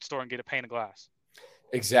into a parts store and get a pane of glass.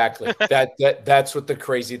 Exactly. That's what the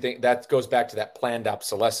crazy thing, that goes back to that planned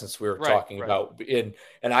obsolescence we were talking about. And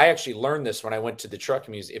I actually learned this when I went to the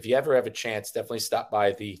trucking museum. If you ever have a chance, definitely stop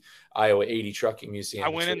by the Iowa 80 Trucking Museum. I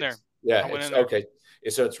went in there. Yeah. Okay.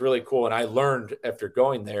 So it's really cool. And I learned after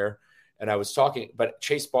going there, and I was talking, but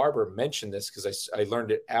Chase Barber mentioned this because I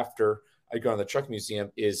learned it after I go to the trucking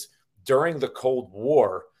museum, is during the Cold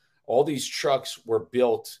War, all these trucks were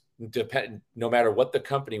built no matter what the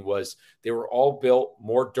company was, they were all built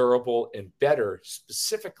more durable and better,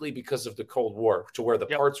 specifically because of the Cold War, to where the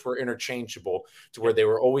parts were interchangeable, to where they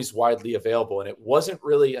were always widely available. And it wasn't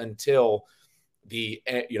really until it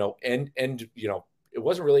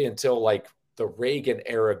wasn't really until like the Reagan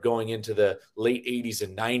era going into the late 80s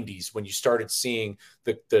and 90s when you started seeing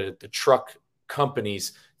the truck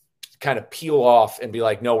companies kind of peel off and be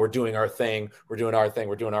like, no, we're doing our thing. We're doing our thing.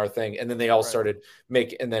 We're doing our thing. And then they all started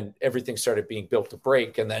and then everything started being built to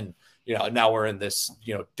break. And then, now we're in this,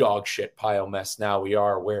 dog shit pile mess. Now we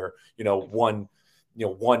are where, one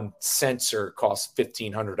sensor costs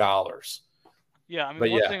 $1,500. Yeah, I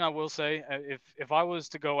mean, one thing I will say, if I was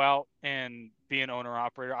to go out and be an owner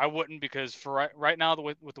operator, I wouldn't, because for right now,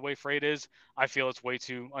 with the way freight is, I feel it's way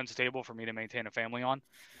too unstable for me to maintain a family on.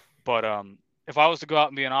 But if I was to go out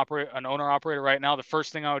and be an owner operator right now, the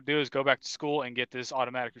first thing I would do is go back to school and get this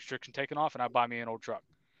automatic restriction taken off, and I'd buy me an old truck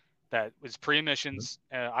that was pre-emissions.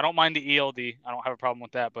 I don't mind the ELD, I don't have a problem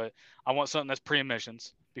with that, but I want something that's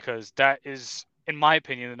pre-emissions, because that is, in my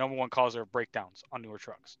opinion, the number one cause of breakdowns on newer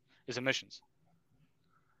trucks is emissions.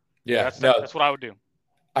 Yeah, that's what I would do.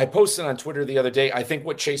 I posted on Twitter the other day. I think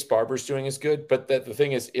what Chase Barber's doing is good, but the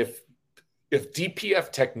thing is, if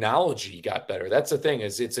DPF technology got better, that's the thing.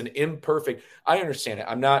 Is it's an imperfect. I understand it.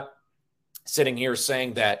 I'm not sitting here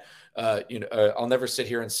saying that. I'll never sit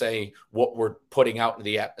here and say what we're putting out into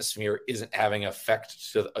the atmosphere isn't having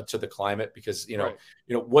effect to the climate, because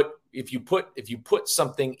what if you put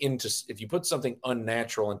something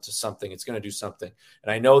unnatural into something, it's going to do something.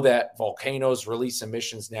 And I know that volcanoes release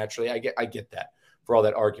emissions naturally. I get that, for all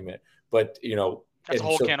that argument, but that's a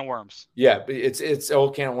whole can of worms. Yeah, but it's a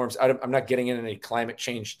whole can of worms. I'm not getting into any climate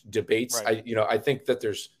change debates. Right. I think that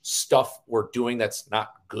there's stuff we're doing that's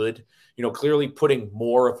not good. Clearly putting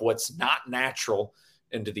more of what's not natural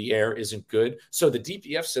into the air isn't good. So the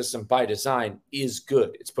DPF system by design is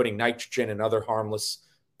good. It's putting nitrogen and other harmless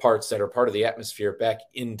parts that are part of the atmosphere back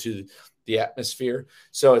into the atmosphere.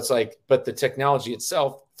 So it's like, but the technology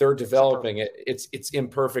itself, they're developing it. It's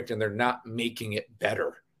imperfect, and they're not making it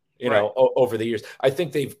better. Over the years, I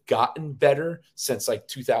think they've gotten better since like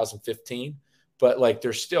 2015, but like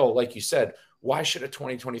they're still, like you said, why should a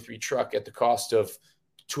 2023 truck at the cost of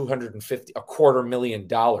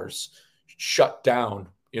 $250,000 shut down,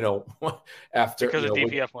 after because the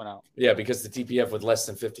DPF went out? Yeah, because the DPF with less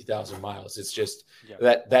than 50,000 miles. It's just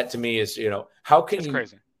that to me is, how can you,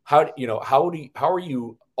 crazy. How are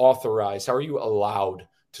you authorized? How are you allowed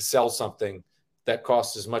to sell something that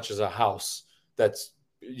costs as much as a house that's,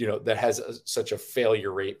 that has such a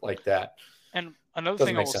failure rate like that? And another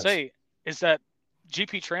thing I will say is that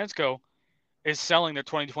GP Transco is selling their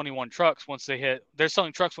 2021 trucks they're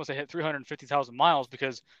selling trucks once they hit 350,000 miles,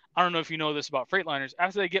 because I don't know if you know this about Freightliners,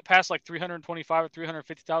 after they get past like 325 or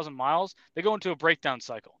 350,000 miles, they go into a breakdown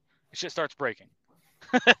cycle. The shit starts breaking.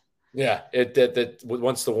 Yeah, that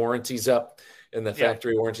once the warranty's up and the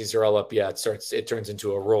factory warranties are all up, it turns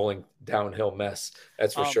into a rolling downhill mess.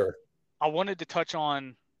 That's for sure. I wanted to touch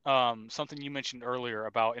on something you mentioned earlier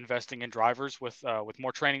about investing in drivers with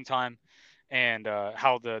more training time, and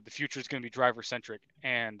how the future is going to be driver centric.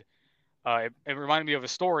 And it reminded me of a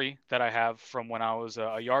story that I have from when I was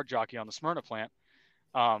a yard jockey on the Smyrna plant.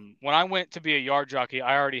 When I went to be a yard jockey,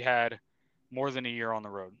 I already had more than a year on the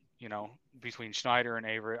road, between Schneider and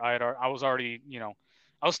Averitt. I was already,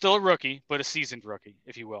 I was still a rookie, but a seasoned rookie,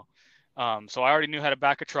 if you will. So I already knew how to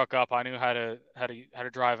back a truck up. I knew how to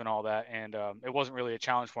drive and all that. And it wasn't really a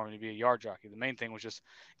challenge for me to be a yard jockey. The main thing was just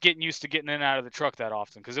getting used to getting in and out of the truck that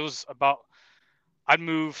often. Because it was I'd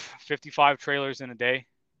move 55 trailers in a day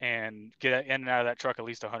and get in and out of that truck at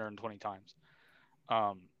least 120 times.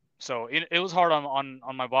 So it was hard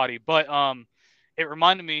on my body. But it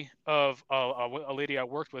reminded me of a lady I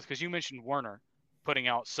worked with, because you mentioned Werner putting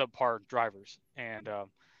out subpar drivers. And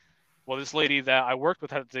well, this lady that I worked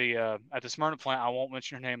with at the Smyrna plant, I won't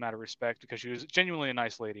mention her name out of respect, because she was genuinely a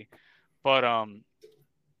nice lady, but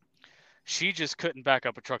she just couldn't back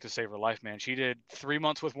up a truck to save her life, man. She did 3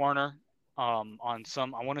 months with Werner on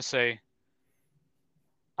some, I want to say,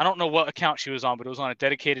 I don't know what account she was on, but it was on a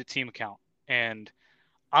dedicated team account. And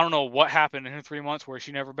I don't know what happened in her 3 months where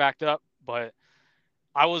she never backed up, but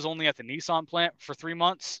I was only at the Nissan plant for 3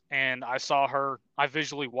 months, and I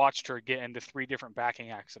visually watched her get into 3 different backing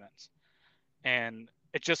accidents. And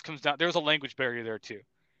it just comes down, there's a language barrier there too.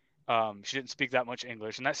 She didn't speak that much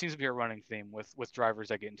English, and that seems to be a running theme with drivers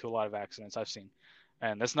that get into a lot of accidents I've seen.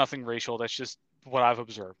 And that's nothing racial. That's just what I've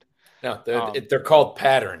observed. No, they're called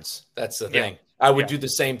patterns. That's the thing. I would do the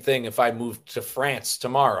same thing if I moved to France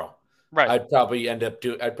tomorrow. Right. I'd probably end up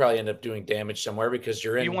doing damage somewhere, because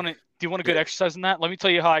you're in. Do you want a good exercise in that? Let me tell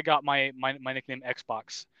you how I got my nickname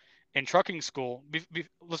Xbox. In trucking school,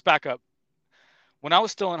 let's back up. When I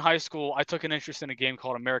was still in high school, I took an interest in a game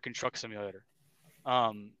called American Truck Simulator.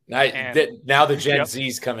 Now the Gen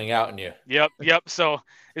Z's coming out in you. Yep. So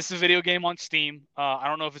it's a video game on Steam. I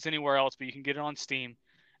don't know if it's anywhere else, but you can get it on Steam.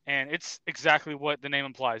 And it's exactly what the name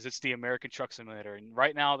implies. It's the American Truck Simulator. And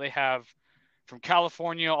right now they have from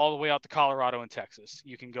California all the way out to Colorado and Texas.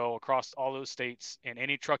 You can go across all those states in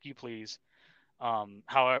any truck you please.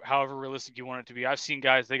 However realistic you want it to be. I've seen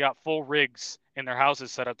guys, they got full rigs in their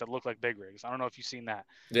houses set up that look like big rigs. I don't know if you've seen that.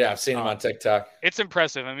 Yeah, I've seen them on TikTok. It's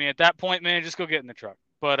impressive. I mean, at that point, man, just go get in the truck.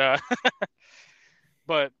 But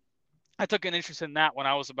but I took an interest in that when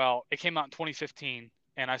I was it came out in 2015,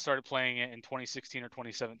 and I started playing it in 2016 or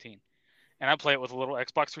 2017. And I play it with a little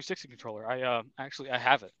Xbox 360 controller. I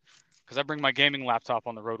have it because I bring my gaming laptop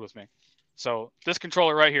on the road with me. So this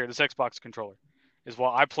controller right here, this Xbox controller, is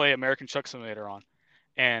what I play American Truck Simulator on.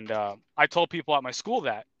 And I told people at my school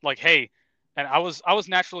that, like, hey, and I was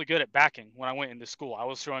naturally good at backing when I went into school. I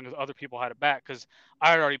was showing other people how to back because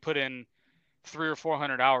I had already put in 300 or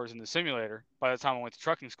 400 hours in the simulator by the time I went to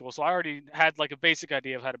trucking school. So I already had like a basic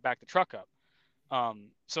idea of how to back the truck up.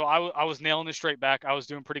 So I was nailing the straight back. I was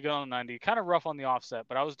doing pretty good on the 90, kind of rough on the offset,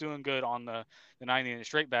 but I was doing good on the 90 and the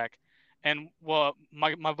straight back. And well,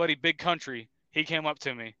 my buddy Big Country, he came up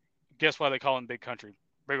to me. Guess why they call him Big Country?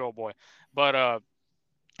 Big old boy. But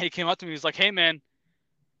he came up to me. He's like, hey, man,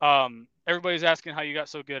 everybody's asking how you got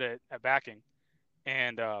so good at backing.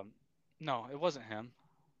 And no, it wasn't him.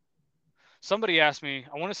 Somebody asked me,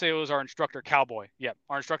 I want to say it was our instructor, Cowboy. Yep,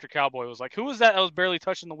 our instructor, Cowboy, was like, who was that was barely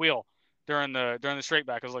touching the wheel during the straight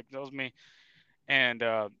back? I was like, that was me. And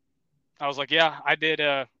I was like, yeah, I did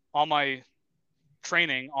all my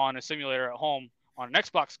training on a simulator at home on an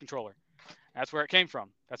Xbox controller. That's where it came from.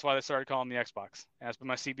 That's why they started calling me Xbox. And that's been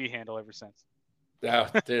my CB handle ever since. Oh,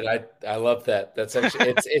 dude, I love that. That's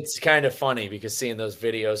actually it's kind of funny because seeing those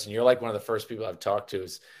videos, and you're like one of the first people I've talked to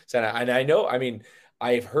is Santa. And I know, I mean,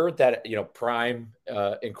 I've heard that, Prime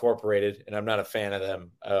Incorporated, and I'm not a fan of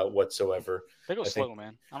them whatsoever. They go slow,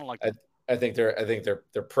 man. I don't like that. I think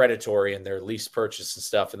they're predatory in their lease purchase and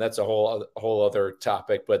stuff, and that's a whole other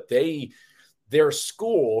topic. But their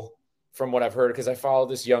school, from what I've heard, because I follow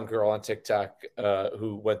this young girl on TikTok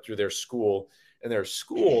who went through their school, and their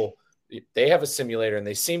school, they have a simulator, and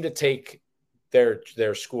they seem to take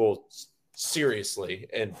their school seriously,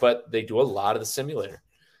 but they do a lot of the simulator.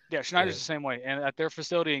 Yeah, Schneider's the same way, and at their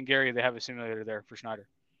facility in Gary, they have a simulator there for Schneider.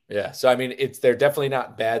 Yeah, so I mean, they're definitely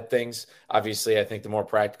not bad things. Obviously, I think the more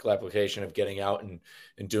practical application of getting out and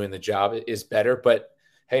doing the job is better. But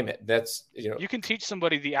hey, man, that's you can teach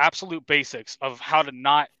somebody the absolute basics of how to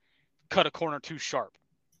not cut a corner too sharp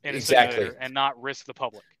in a simulator and not risk the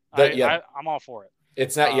public. I'm all for it.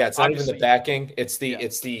 It's not it's not even the backing. It's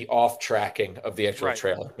the off tracking of the actual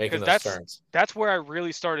trailer, making those turns. That's where I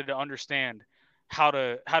really started to understand how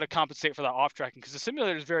to compensate for that off tracking, because the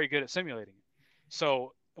simulator is very good at simulating.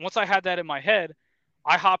 So once I had that in my head,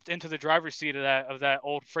 I hopped into the driver's seat of that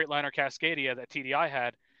old Freightliner Cascadia that TDI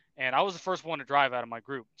had, and I was the first one to drive out of my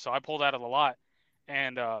group. So I pulled out of the lot,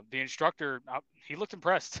 and the instructor, he looked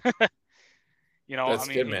impressed. That's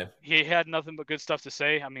good, man. He had nothing but good stuff to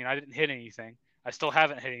say. I mean, I didn't hit anything. I still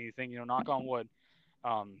haven't hit anything. Knock on wood.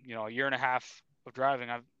 A year and a half of driving,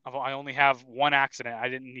 I only have one accident. I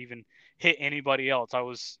didn't even hit anybody else.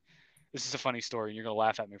 This is a funny story. You're gonna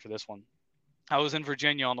laugh at me for this one. I was in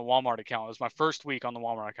Virginia on the Walmart account. It was my first week on the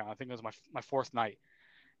Walmart account. I think it was my fourth night.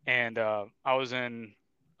 And I was in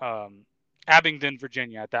Abingdon,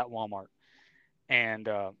 Virginia at that Walmart. And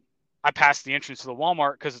I passed the entrance to the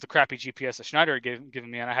Walmart because of the crappy GPS that Schneider had given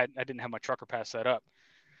me, and I didn't have my trucker pass set up.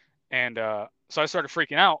 And so I started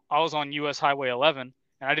freaking out. I was on US Highway 11,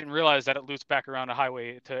 and I didn't realize that it loops back around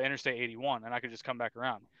to Interstate 81, and I could just come back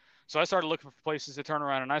around. So I started looking for places to turn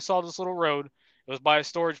around, and I saw this little road. It was by a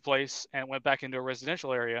storage place, and it went back into a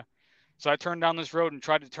residential area. So I turned down this road and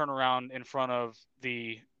tried to turn around in front of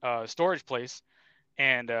the storage place.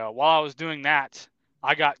 And while I was doing that,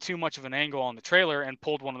 I got too much of an angle on the trailer and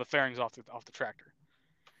pulled one of the fairings off the tractor.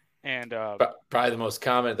 And probably the most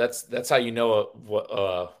common. That's how you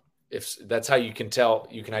know if that's how you can tell,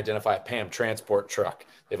 you can identify a PAM transport truck.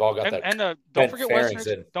 They've all got that. And don't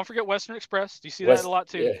forget Western Express. Do you see that a lot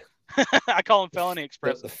too? Yeah. I call them Felony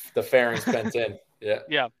Express. The fairings bent in. Yeah.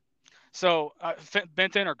 Yeah. So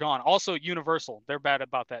bent in or gone. Also Universal, they're bad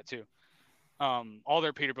about that too. All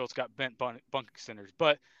their Peterbilts got bent bunk extenders.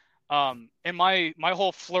 But in my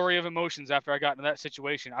whole flurry of emotions after I got into that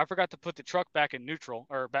situation, I forgot to put the truck back in neutral,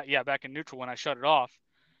 back in neutral when I shut it off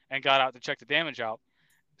and got out to check the damage out.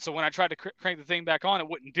 So when I tried to crank the thing back on, it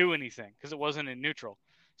wouldn't do anything because it wasn't in neutral.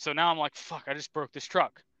 So now I'm like, fuck, I just broke this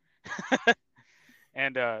truck.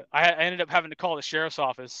 And I ended up having to call the sheriff's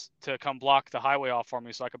office to come block the highway off for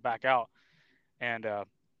me so I could back out. And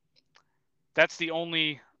that's the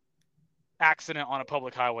only accident on a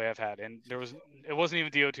public highway I've had. And it wasn't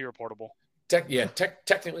even DOT reportable.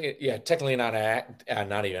 Technically not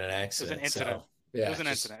even an accident. It was an incident. It Yeah, was an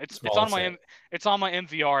just incident. It's small on my incident. it's on my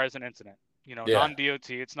MVR as an incident. Yeah, Non-DOT.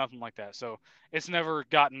 It's nothing like that. So it's never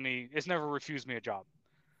gotten me. It's never refused me a job.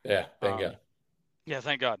 yeah, bingo. Um, yeah,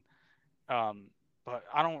 thank God. Um, but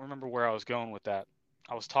I don't remember where I was going with that.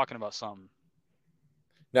 I was talking about something.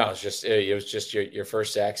 No, it was just your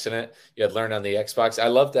first accident. You had learned on the Xbox. I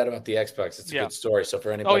love that about the Xbox. It's a Yeah. good story. So for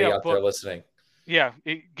Oh anybody yeah, out there but listening, yeah,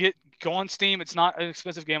 go on Steam. It's not an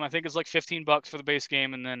expensive game. I think it's like $15 for the base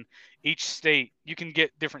game, and then each state you can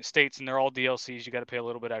get different states, and they're all DLCs. You got to pay a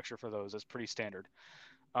little bit extra for those. That's pretty standard.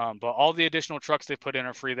 But all the additional trucks they put in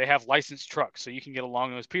are free. They have licensed trucks, so you can get a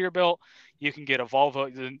long nose Peterbilt. You can get a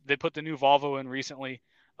Volvo. They put the new Volvo in recently.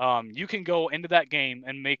 You can go into that game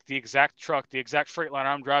and make the exact truck, the exact Freightliner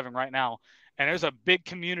I'm driving right now. And there's a big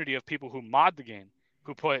community of people who mod the game,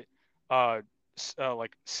 who put uh,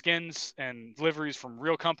 like skins and liveries from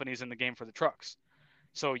real companies in the game for the trucks.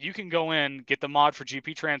 So you can go in, get the mod for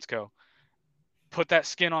GP Transco, put that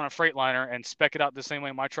skin on a Freightliner and spec it out the same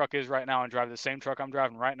way my truck is right now and drive the same truck I'm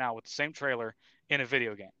driving right now with the same trailer in a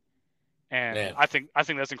video game. And man, I think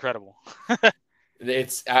that's incredible.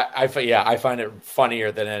 yeah, I find it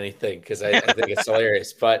funnier than anything because I think it's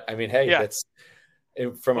hilarious. But I mean, hey, Yeah, that's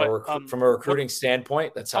but from a what recruiting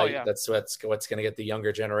standpoint. oh yeah. That's what's going to get the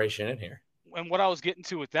younger generation in here. And what I was getting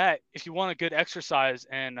to with that, if you want a good exercise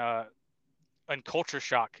and culture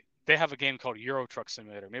shock, they have a game called Euro Truck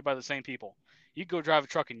Simulator, made by the same people. You go drive a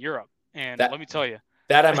truck in Europe, and let That me tell you,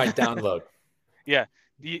 that I might download. yeah,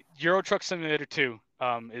 the Euro Truck Simulator 2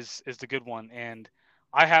 is the good one, and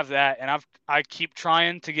I have that, and I keep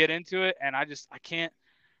trying to get into it, and I can't.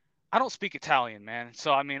 I don't speak Italian, man.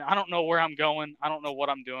 So I mean, I don't know where I'm going. I don't know what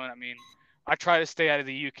I'm doing. I mean, I try to stay out of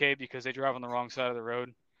the UK because they drive on the wrong side of the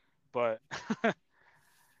road. But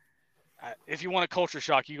if you want a culture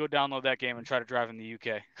shock, you go download that game and try to drive in the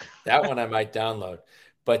UK. That one I might download.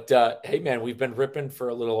 But hey, man, we've been ripping for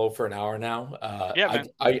a little over an hour now. Yeah, man.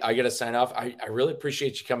 I got to sign off. I really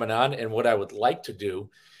appreciate you coming on. And what I would like to do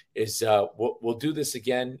is we'll do this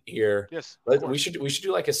again here. Yes, But we should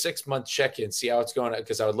do like a 6-month check in, see how it's going.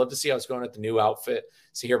 Because I would love to see how it's going at the new outfit.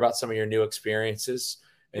 See hear about some of your new experiences.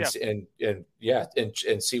 And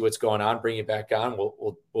and see what's going on. Bring you back on.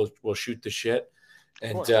 We'll shoot the shit.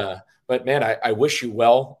 And but man, I wish you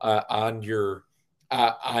well on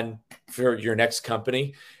for your next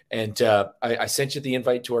company. And I sent you the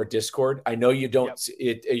invite to our Discord. I know you don't.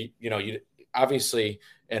 Yep. You obviously,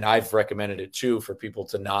 and I've recommended it too for people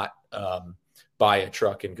to not buy a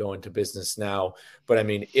truck and go into business now. But I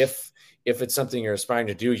mean, if it's something you're aspiring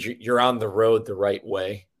to do, you're on the road the right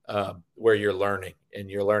way. Where you're learning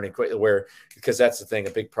because that's the thing, a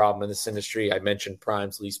big problem in this industry. I mentioned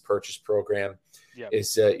Prime's lease purchase program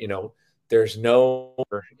is, there's no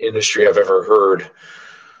industry I've ever heard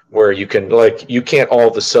where you can't all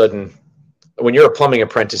of a sudden, when you're a plumbing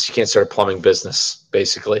apprentice, you can't start a plumbing business,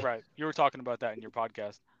 basically. Right. You were talking about that in your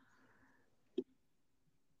podcast.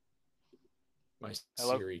 My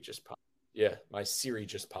Siri just popped. Yeah. My Siri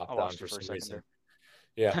just popped on for some reason.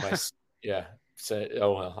 Yeah. Yeah. So,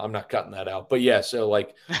 oh well, I'm not cutting that out. But yeah, so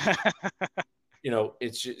like,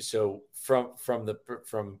 it's just, so from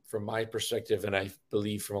my perspective, and I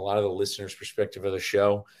believe from a lot of the listeners' perspective of the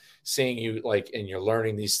show, seeing you and you're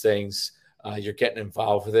learning these things, you're getting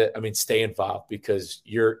involved with it. I mean, stay involved because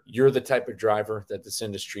you're the type of driver that this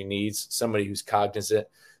industry needs. Somebody who's cognizant,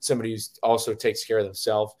 somebody who also takes care of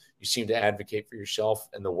themselves. You seem to advocate for yourself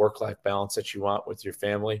and the work-life balance that you want with your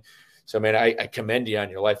family. So, man, I commend you on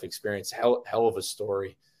your life experience. Hell of a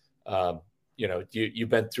story. You've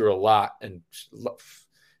been through a lot, and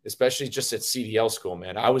especially just at CDL school,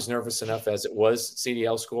 man. I was nervous enough as it was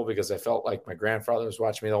CDL school because I felt like my grandfather was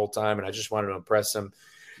watching me the whole time, and I just wanted to impress him.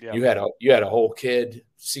 Yeah. You had a whole kid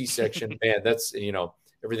C-section, man. That's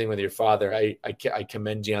everything with your father. I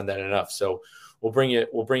commend you on that enough. So we'll bring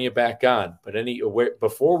you back on. But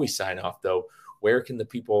before we sign off though, where can the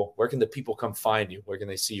people come find you? Where can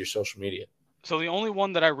they see your social media? So the only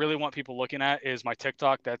one that I really want people looking at is my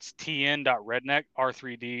TikTok. That's tn.redneck,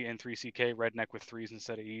 R3D and 3CK, redneck with threes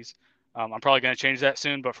instead of E's. I'm probably going to change that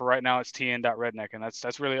soon, but for right now it's tn.redneck, and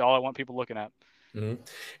that's really all I want people looking at. Mm-hmm.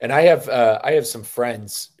 And I have some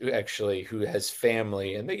friends who has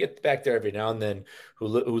family, and they get back there every now and then who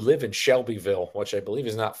live in Shelbyville, which I believe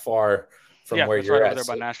is not far from where you're right at. Over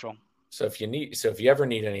there by Nashville. So if you ever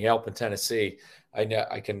need any help in Tennessee, I know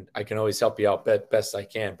I can always help you out best I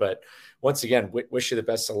can. But once again, wish you the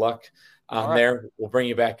best of luck on there. We'll bring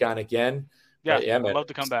you back on again. Yeah, I'd love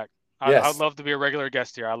to come back. I'd love to be a regular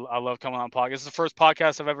guest here. I love coming on podcast. This is the first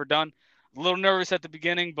podcast I've ever done. A little nervous at the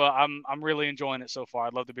beginning, but I'm really enjoying it so far.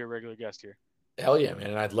 I'd love to be a regular guest here. Hell yeah, man.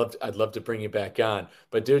 And I'd love to bring you back on.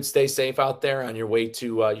 But dude, stay safe out there on your way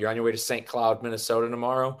to you're on your way to St. Cloud, Minnesota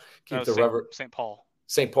tomorrow. No, Keep the rubber St. Paul.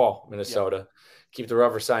 St. Paul, Yep. Minnesota. Keep the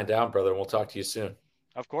rubber sign down, brother, and we'll talk to you soon.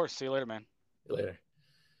 Of course. See you later, man. See you later.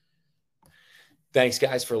 Thanks,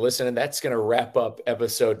 guys, for listening. That's going to wrap up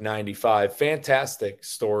episode 95. Fantastic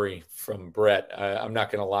story from Brett. I'm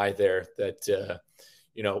not going to lie there that,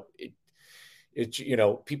 you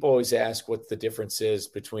know, people always ask what the difference is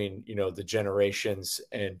between, the generations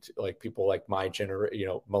and like people like my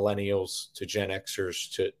generation, millennials to Gen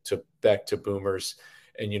Xers to back to boomers.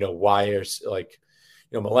 And, why is like,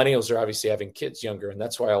 millennials are obviously having kids younger. And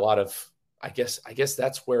that's why a lot of, I guess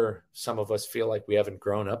that's where some of us feel like we haven't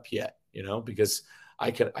grown up yet, because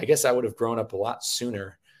I guess I would have grown up a lot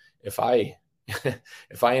sooner if I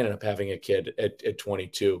ended up having a kid at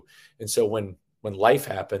 22. And so when life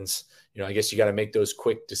happens, I guess you got to make those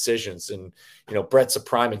quick decisions. And, Brett's a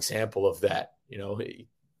prime example of that.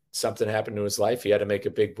 Something happened to his life. He had to make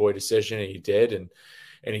a big boy decision, and he did. And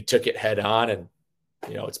he took it head on, and,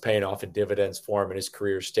 it's paying off in dividends for him, and his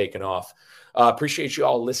career's taken off. Appreciate you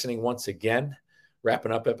all listening once again.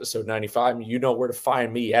 Wrapping up episode 95. You know where to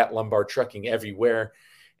find me at Lumbar Trucking everywhere.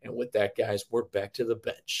 And with that, guys, we're back to the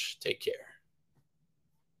bench. Take care.